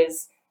if I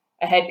was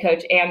a head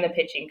coach and the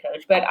pitching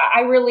coach. But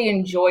I really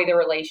enjoy the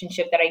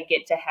relationship that I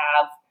get to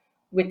have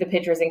with the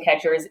pitchers and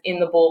catchers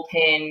in the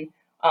bullpen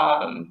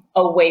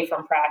away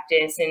from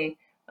practice. And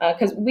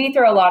because we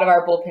throw a lot of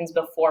our bullpens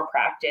before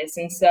practice.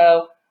 And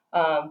so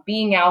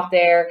being out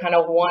there kind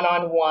of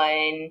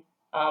one-on-one,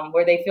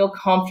 where they feel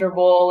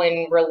comfortable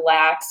and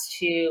relaxed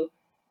to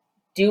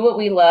do what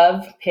we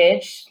love,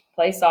 pitch,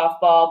 play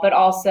softball, but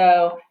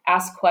also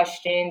ask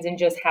questions and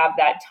just have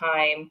that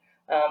time.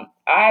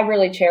 I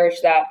really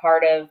cherish that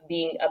part of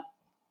being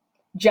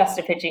just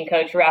a pitching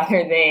coach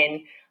rather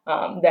than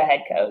the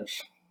head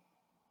coach.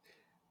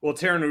 Well,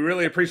 Taryne, we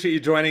really appreciate you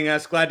joining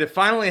us. Glad to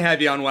finally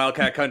have you on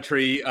Wildcat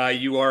Country.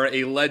 You are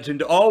a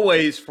legend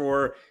always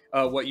for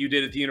what you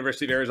did at the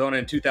University of Arizona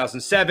in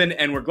 2007,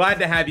 and we're glad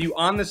to have you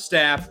on the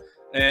staff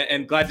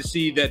and glad to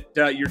see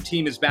that your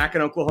team is back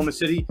in Oklahoma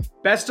City.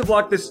 Best of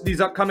luck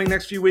these upcoming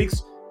next few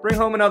weeks. Bring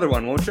home another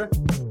one, won't you?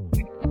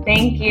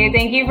 Thank you.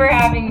 Thank you for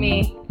having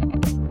me.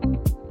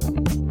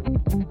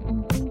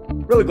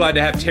 Really glad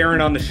to have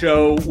Taryne on the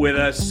show with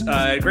us.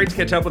 Great to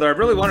catch up with her. I've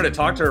really wanted to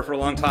talk to her for a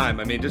long time.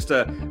 I mean, just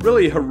a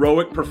really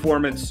heroic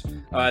performance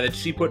that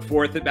she put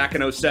forth back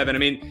in 2007. I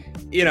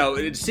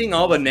mean, seeing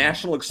all the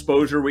national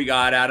exposure we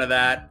got out of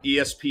that,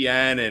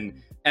 ESPN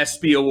and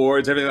ESPY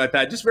Awards, everything like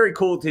that. Just very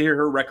cool to hear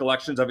her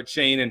recollections of it,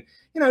 Shane. And,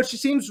 she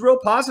seems real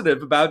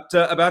positive about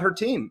her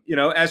team,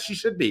 as she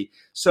should be.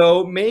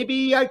 So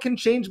maybe I can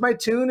change my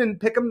tune and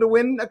pick them to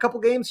win a couple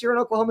games here in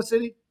Oklahoma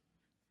City.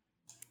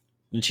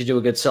 Did she do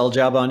a good sell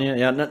job on you?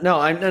 Yeah,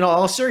 no. In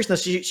all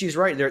seriousness, she's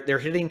right. They're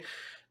hitting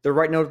the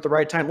right note at the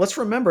right time. Let's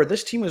remember,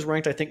 this team was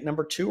ranked, I think,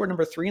 number 2 or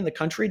number 3 in the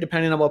country,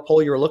 depending on what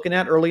poll you were looking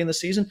at early in the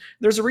season.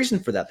 There's a reason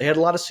for that. They had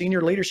a lot of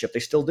senior leadership. They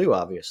still do,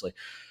 obviously.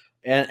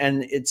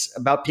 And it's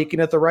about peaking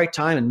at the right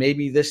time. And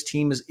maybe this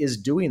team is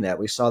doing that.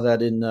 We saw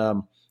that in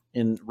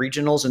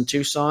regionals in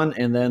Tucson,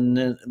 and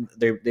then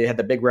they had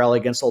the big rally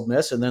against Ole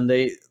Miss, and then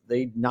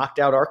they knocked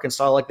out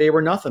Arkansas like they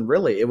were nothing.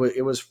 Really, it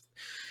was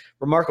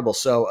remarkable.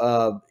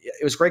 So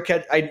it was great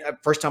catch.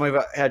 First time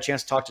I've had a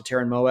chance to talk to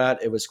Taryne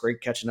Mowatt. It was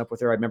great catching up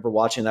with her. I remember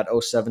watching that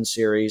 07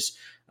 series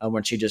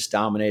when she just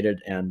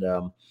dominated, and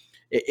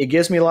it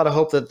gives me a lot of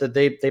hope that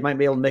they might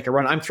be able to make a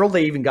run. I'm thrilled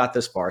they even got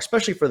this far,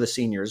 especially for the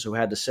seniors who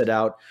had to sit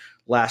out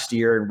last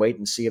year and wait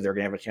and see if they're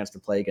going to have a chance to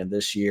play again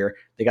this year.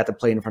 They got to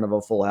play in front of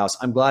a full house.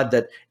 I'm glad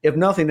that, if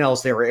nothing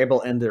else, they were able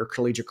to end their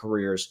collegiate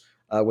careers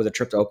with a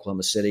trip to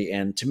Oklahoma City.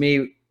 And to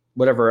me,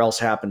 whatever else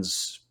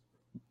happens.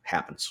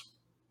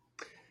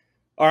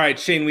 All right,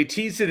 Shane, we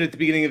teased it at the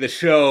beginning of the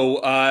show.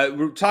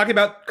 We're talking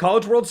about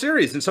College World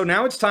Series. And so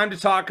now it's time to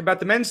talk about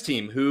the men's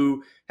team,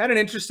 who had an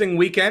interesting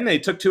weekend. They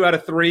took 2 out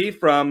of 3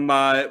 from,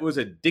 was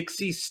it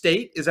Dixie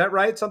State? Is that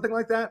right? Something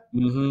like that?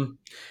 Mm-hmm.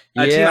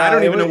 Yeah, I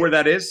don't even know where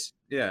that is.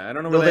 Yeah, I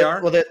don't know where they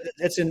are. Well,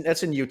 that's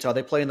in Utah.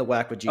 They play in the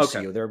WAC with GCU.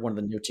 Okay. They're one of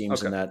the new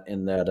teams in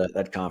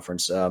that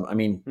conference.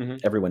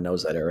 Everyone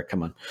knows that, Eric.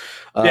 Come on.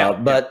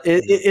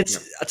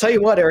 It's. I'll tell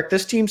you what, Eric.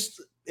 This team's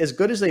as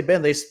good as they've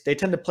been. They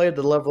tend to play at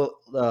the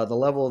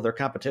level of their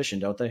competition,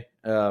 don't they?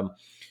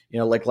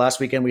 Like last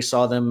weekend, we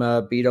saw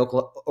them beat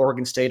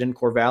Oregon State in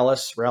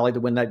Corvallis, rallied to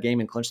win that game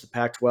and clinch the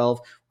Pac-12.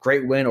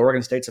 Great win.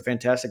 Oregon State's a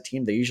fantastic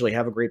team. They usually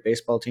have a great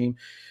baseball team.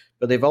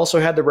 But they've also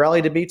had the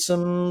rally to beat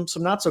some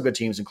not so good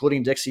teams,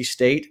 including Dixie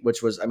State,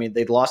 which was,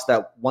 they'd lost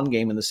that one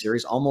game in the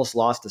series, almost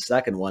lost the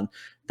second one.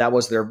 That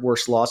was their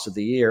worst loss of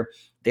the year.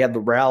 They had the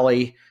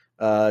rally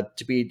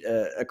to beat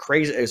a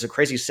crazy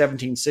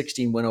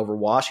 17-16 win over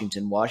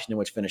Washington,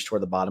 which finished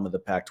toward the bottom of the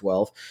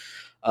Pac-12.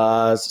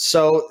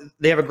 So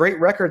they have a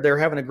great record. They're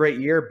having a great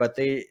year, but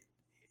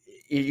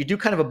you do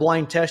kind of a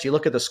blind test. You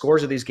look at the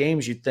scores of these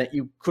games,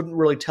 you couldn't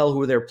really tell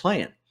who they're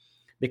playing,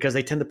 because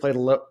they tend to play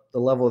the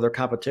level of their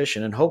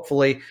competition. And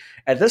hopefully,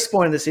 at this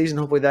point in the season,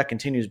 hopefully that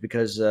continues,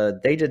 because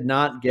they did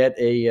not get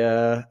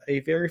a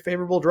very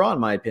favorable draw, in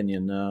my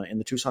opinion, in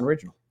the Tucson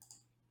Regional.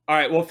 All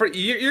right, well,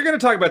 you're going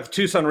to talk about the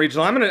Tucson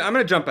Regional. I'm going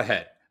to jump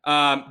ahead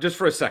just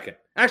for a second.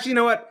 Actually, you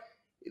know what?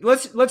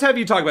 Let's have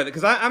you talk about it,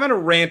 because I'm going to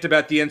rant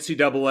about the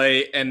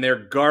NCAA and their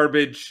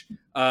garbage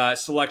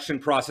selection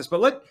process.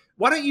 But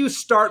why don't you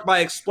start by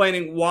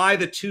explaining why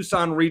the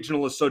Tucson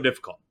Regional is so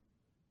difficult?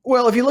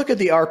 Well, if you look at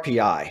the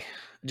RPI,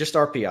 just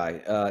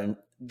RPI,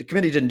 the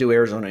committee didn't do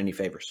Arizona any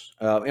favors.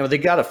 They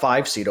got a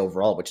 5 seed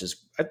overall, which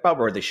is about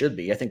where they should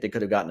be. I think they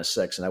could have gotten a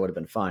 6, and that would have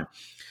been fine.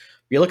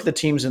 If you look at the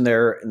teams in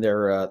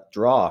their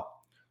draw,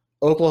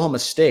 Oklahoma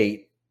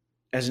State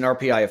has an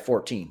RPI of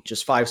 14,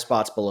 just 5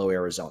 spots below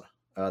Arizona.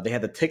 They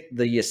had the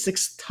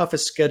 6th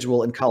toughest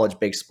schedule in college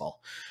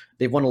baseball.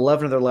 They've won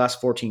 11 of their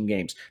last 14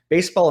 games.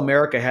 Baseball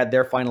America had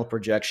their final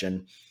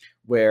projection,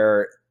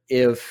 where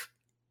if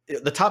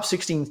the top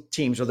 16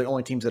 teams are the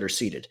only teams that are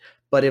seeded.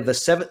 But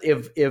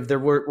if there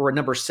were a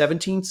number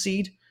 17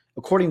 seed,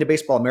 according to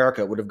Baseball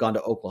America, it would have gone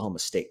to Oklahoma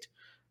State.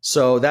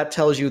 So that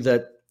tells you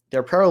that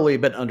they're probably a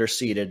bit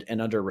underseeded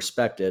and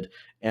under-respected,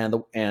 and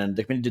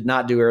the committee did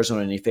not do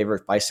Arizona any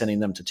favor by sending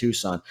them to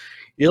Tucson.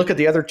 You look at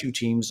the other 2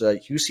 teams.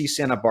 UC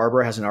Santa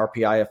Barbara has an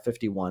RPI of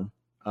 51.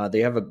 They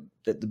have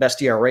the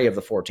best ERA of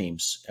the 4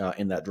 teams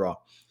in that draw.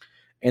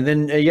 And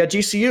then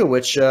GCU,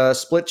 which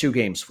split 2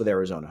 games with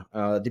Arizona.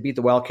 They beat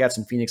the Wildcats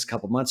in Phoenix a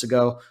couple months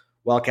ago.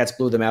 Wildcats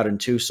blew them out in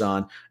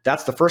Tucson.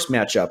 That's the first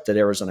matchup that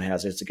Arizona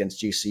has. It's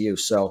against GCU.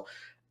 So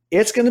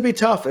it's going to be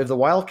tough. If the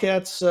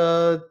Wildcats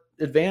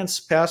advance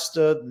past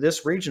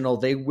this regional,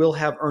 they will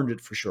have earned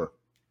it for sure.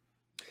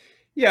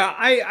 Yeah,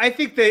 I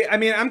think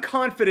I'm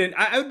confident.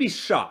 I would be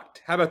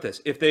shocked. How about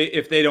this? If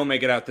they don't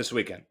make it out this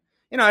weekend.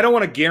 I don't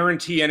want to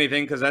guarantee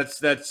anything, because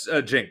that's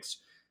a jinx.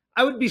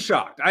 I would be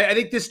shocked. I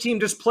think this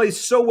team just plays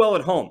so well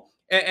at home.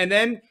 And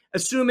then,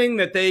 assuming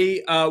that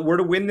they were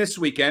to win this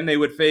weekend, they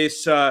would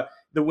face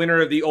the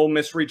winner of the Ole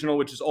Miss Regional,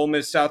 which is Ole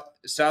Miss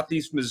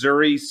Southeast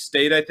Missouri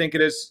State, I think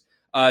it is,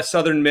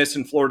 Southern Miss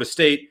and Florida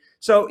State.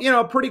 So,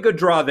 a pretty good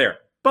draw there.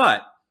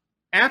 But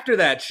after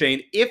that,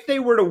 Shane, if they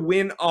were to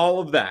win all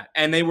of that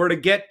and they were to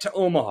get to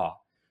Omaha,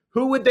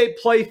 who would they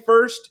play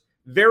first?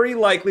 Very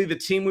likely the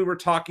team we were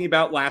talking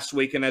about last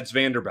week, and that's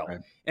Vanderbilt.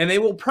 Right. And they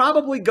will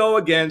probably go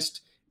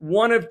against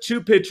one of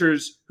 2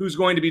 pitchers who's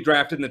going to be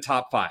drafted in the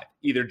top 5,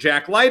 either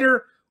Jack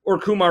Leiter or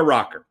Kumar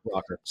Rocker.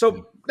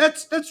 So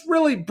that's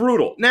really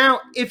brutal.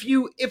 Now,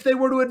 if they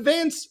were to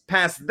advance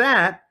past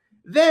that,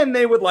 then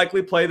they would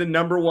likely play the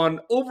number 1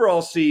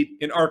 overall seed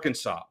in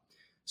Arkansas.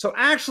 So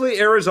actually,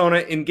 Arizona,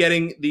 in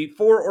getting the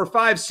 4 or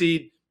 5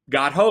 seed,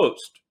 got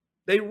hosed.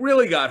 They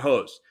really got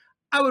hosed.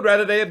 I would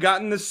rather they have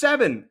gotten the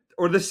 7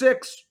 or the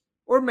 6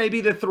 or maybe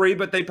the 3,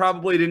 but they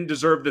probably didn't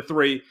deserve the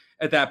 3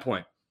 at that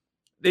point.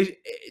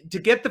 To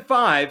get the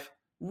 5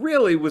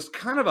 really was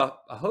kind of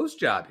a host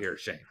job here,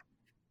 Shane.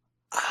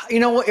 You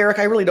know what, Eric?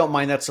 I really don't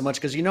mind that so much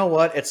because you know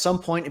what? At some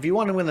point, if you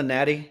want to win the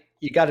Natty,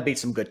 you got to beat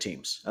some good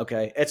teams.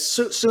 Okay, it's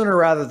sooner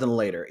rather than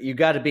later. You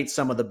got to beat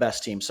some of the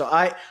best teams. So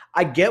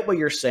I get what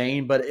you're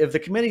saying, but if the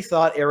committee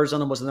thought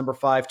Arizona was the number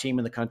 5 team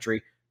in the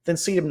country, then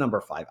seed them number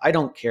 5. I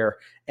don't care.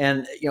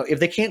 And if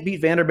they can't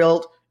beat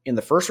Vanderbilt in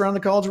the first round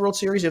of the College World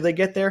Series, if they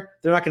get there,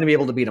 they're not going to be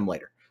able to beat them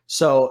later.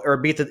 So, or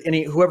beat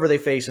whoever they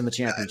face in the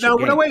championship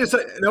game. No, wait a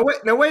second.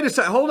 No, wait a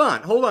second. Hold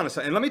on a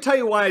second. And let me tell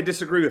you why I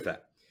disagree with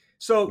that.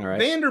 So right.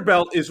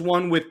 Vanderbilt is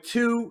one with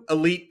 2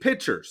 elite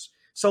pitchers.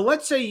 So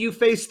let's say you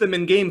face them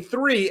in game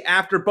 3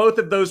 after both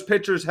of those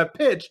pitchers have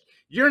pitched.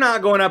 You're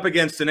not going up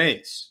against an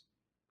ace.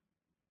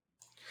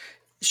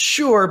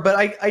 Sure,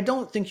 but I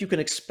don't think you can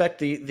expect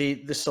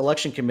the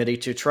selection committee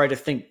to try to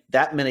think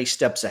that many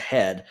steps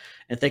ahead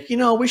and think,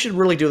 we should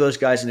really do those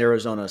guys in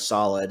Arizona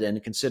solid.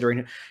 And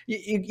considering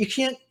you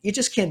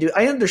just can't do it.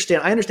 I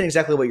understand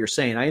exactly what you're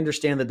saying. I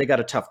understand that they got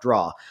a tough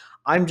draw.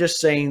 I'm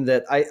just saying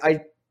that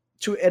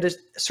at a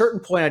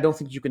certain point, I don't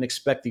think you can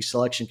expect the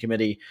selection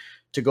committee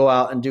to go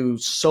out and do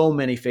so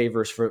many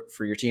favors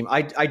for your team.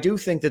 I do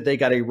think that they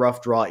got a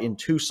rough draw in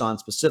Tucson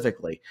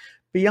specifically.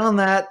 Beyond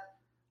that,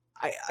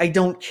 I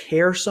don't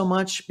care so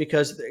much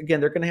because, again,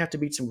 they're going to have to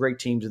beat some great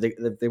teams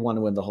if they want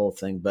to win the whole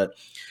thing. But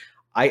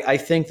I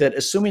think that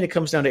assuming it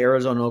comes down to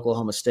Arizona and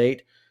Oklahoma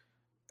State,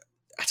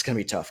 that's going to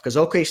be tough because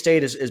OK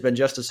State has been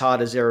just as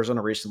hot as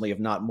Arizona recently, if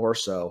not more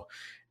so.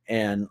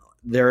 And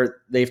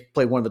they've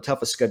played one of the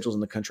toughest schedules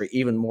in the country,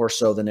 even more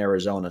so than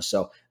Arizona.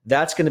 So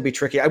that's going to be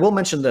tricky. I will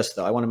mention this,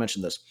 though. I want to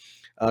mention this.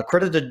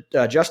 Credit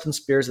to Justin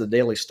Spears of the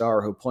Daily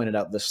Star, who pointed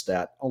out this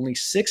stat. Only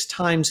 6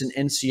 times in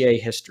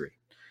NCAA history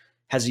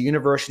has a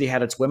university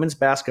had its women's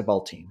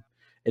basketball team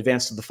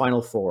advance to the Final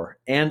Four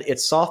and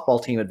its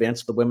softball team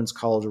advance to the Women's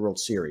College World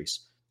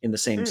Series in the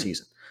same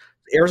season.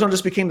 Arizona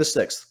just became the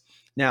 6th.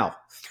 Now,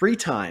 3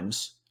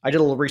 times, I did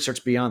a little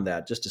research beyond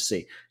that just to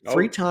see.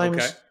 3 times.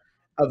 Okay.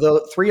 Of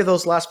the 3 of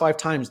those last 5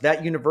 times,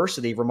 that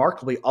university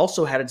remarkably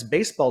also had its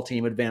baseball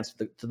team advance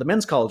to the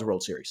Men's College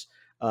World Series.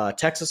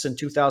 Texas in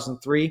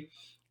 2003,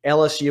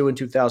 LSU in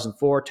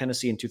 2004,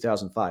 Tennessee in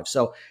 2005.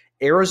 So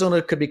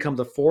Arizona could become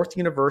the 4th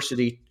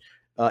university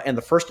and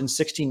the first in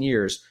 16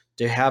 years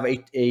to have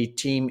a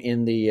team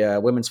in the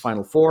Women's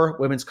Final Four,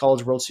 Women's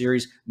College World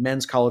Series,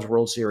 Men's College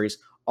World Series,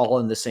 all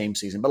in the same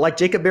season. But like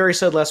Jacob Berry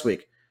said last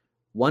week,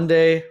 one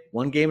day,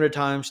 one game at a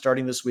time,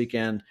 starting this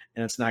weekend,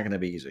 and it's not going to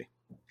be easy.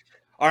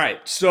 All right,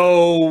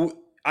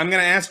 so I'm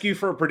going to ask you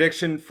for a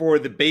prediction for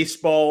the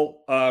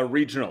baseball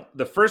regional.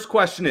 The first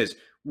question is,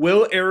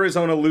 will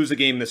Arizona lose a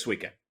game this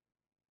weekend?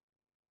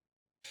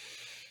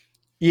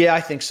 Yeah, I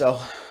think so.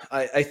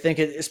 I think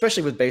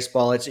especially with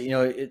baseball, it's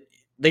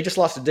they just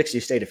lost to Dixie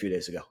State a few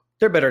days ago.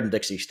 They're better than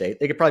Dixie State.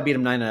 They could probably beat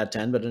them 9 out of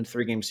 10, but in a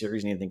 3-game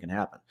series, anything can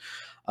happen.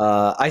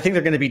 I think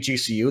they're going to beat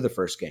GCU the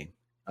first game.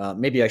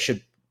 Maybe I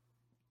should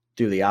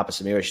do the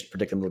opposite. Maybe I should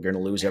predict them they're going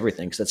to lose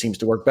everything because that seems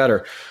to work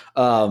better.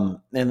 And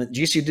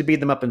GCU did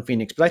beat them up in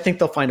Phoenix, but I think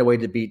they'll find a way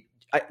to beat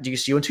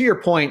GCU. And to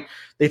your point,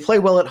 they play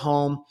well at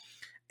home,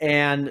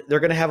 and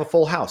they're going to have a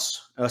full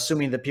house,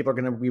 assuming that people are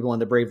going to be willing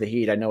to brave the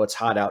heat. I know it's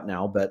hot out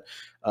now, but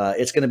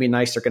it's going to be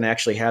nice. They're going to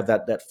actually have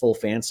that full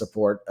fan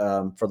support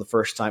for the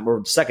first time or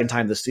the second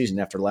time this season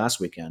after last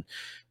weekend.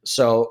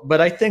 So,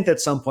 but I think at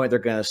some point they're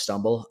going to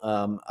stumble.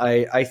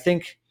 I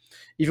think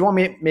if you want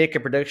me to make a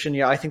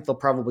prediction, I think they'll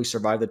probably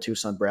survive the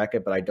Tucson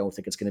bracket, but I don't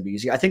think it's going to be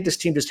easy. I think this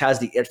team just has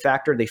the it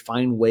factor. They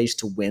find ways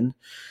to win.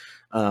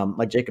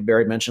 Like Jacob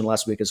Berry mentioned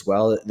last week as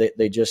well,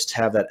 they just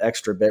have that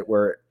extra bit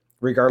where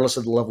regardless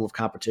of the level of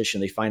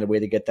competition, they find a way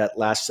to get that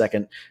last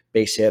second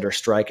base hit or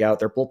strikeout.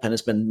 Their bullpen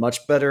has been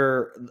much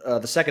better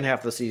the second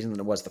half of the season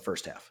than it was the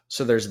first half.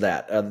 So there's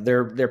that.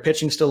 Their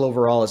pitching still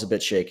overall is a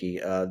bit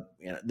shaky.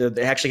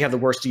 They actually have the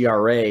worst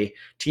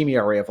team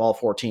ERA of all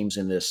 4 teams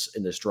in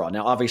this draw.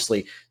 Now,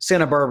 obviously,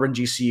 Santa Barbara and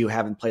GCU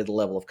haven't played the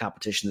level of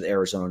competition that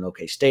Arizona and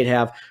OK State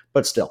have,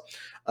 but still.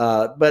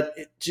 But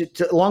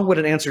along with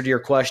an answer to your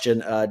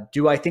question,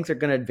 do I think they're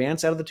going to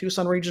advance out of the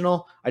Tucson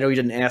Regional? I know you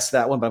didn't ask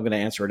that one, but I'm going to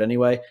answer it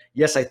anyway.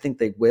 Yes, I think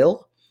they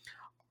will.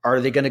 Are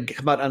they going to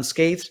come out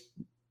unscathed?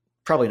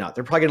 Probably not.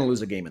 They're probably going to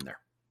lose a game in there.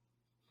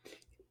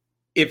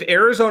 If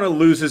Arizona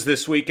loses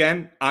this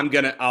weekend, I'm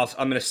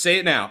gonna say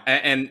it now.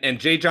 And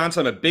Jay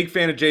Johnson, I'm a big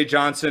fan of Jay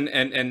Johnson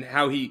and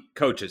how he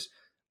coaches.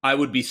 I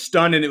would be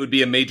stunned, and it would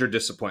be a major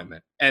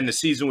disappointment, and the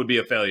season would be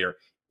a failure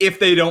if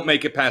they don't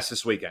make it past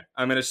this weekend.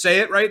 I'm going to say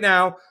it right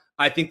now.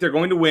 I think they're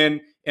going to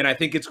win, and I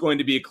think it's going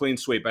to be a clean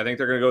sweep. I think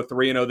they're going to go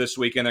 3-0 this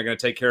weekend. They're going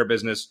to take care of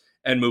business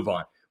and move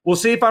on. We'll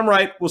see if I'm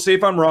right. We'll see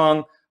if I'm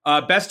wrong.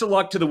 Best of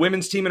luck to the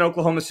women's team in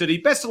Oklahoma City.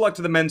 Best of luck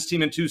to the men's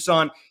team in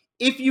Tucson.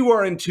 If you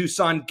are in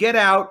Tucson, get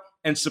out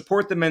and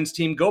support the men's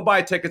team. Go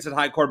buy tickets at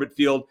High Corbett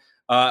Field.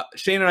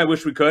 Shane and I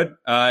wish we could.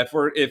 If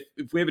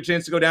we have a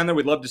chance to go down there,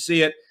 we'd love to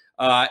see it.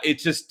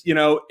 It's just,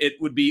 it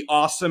would be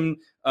awesome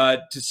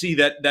to see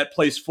that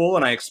place full,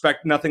 and I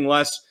expect nothing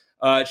less.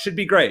 It should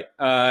be great.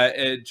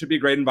 It should be a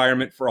great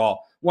environment for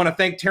all. Want to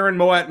thank Taryne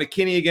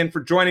Mowatt-McKinney again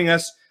for joining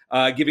us.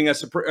 giving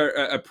us a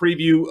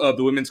preview of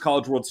the Women's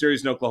College World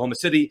Series in Oklahoma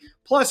City,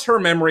 plus her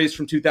memories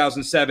from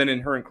 2007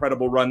 and her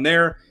incredible run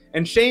there.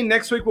 And Shane,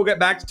 next week we'll get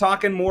back to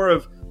talking more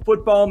of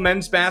football,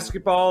 men's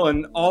basketball,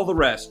 and all the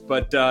rest.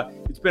 But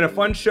it's been a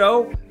fun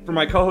show. For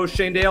my co-host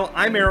Shane Dale,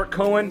 I'm Eric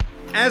Cohen.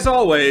 As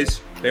always,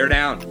 bear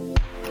down.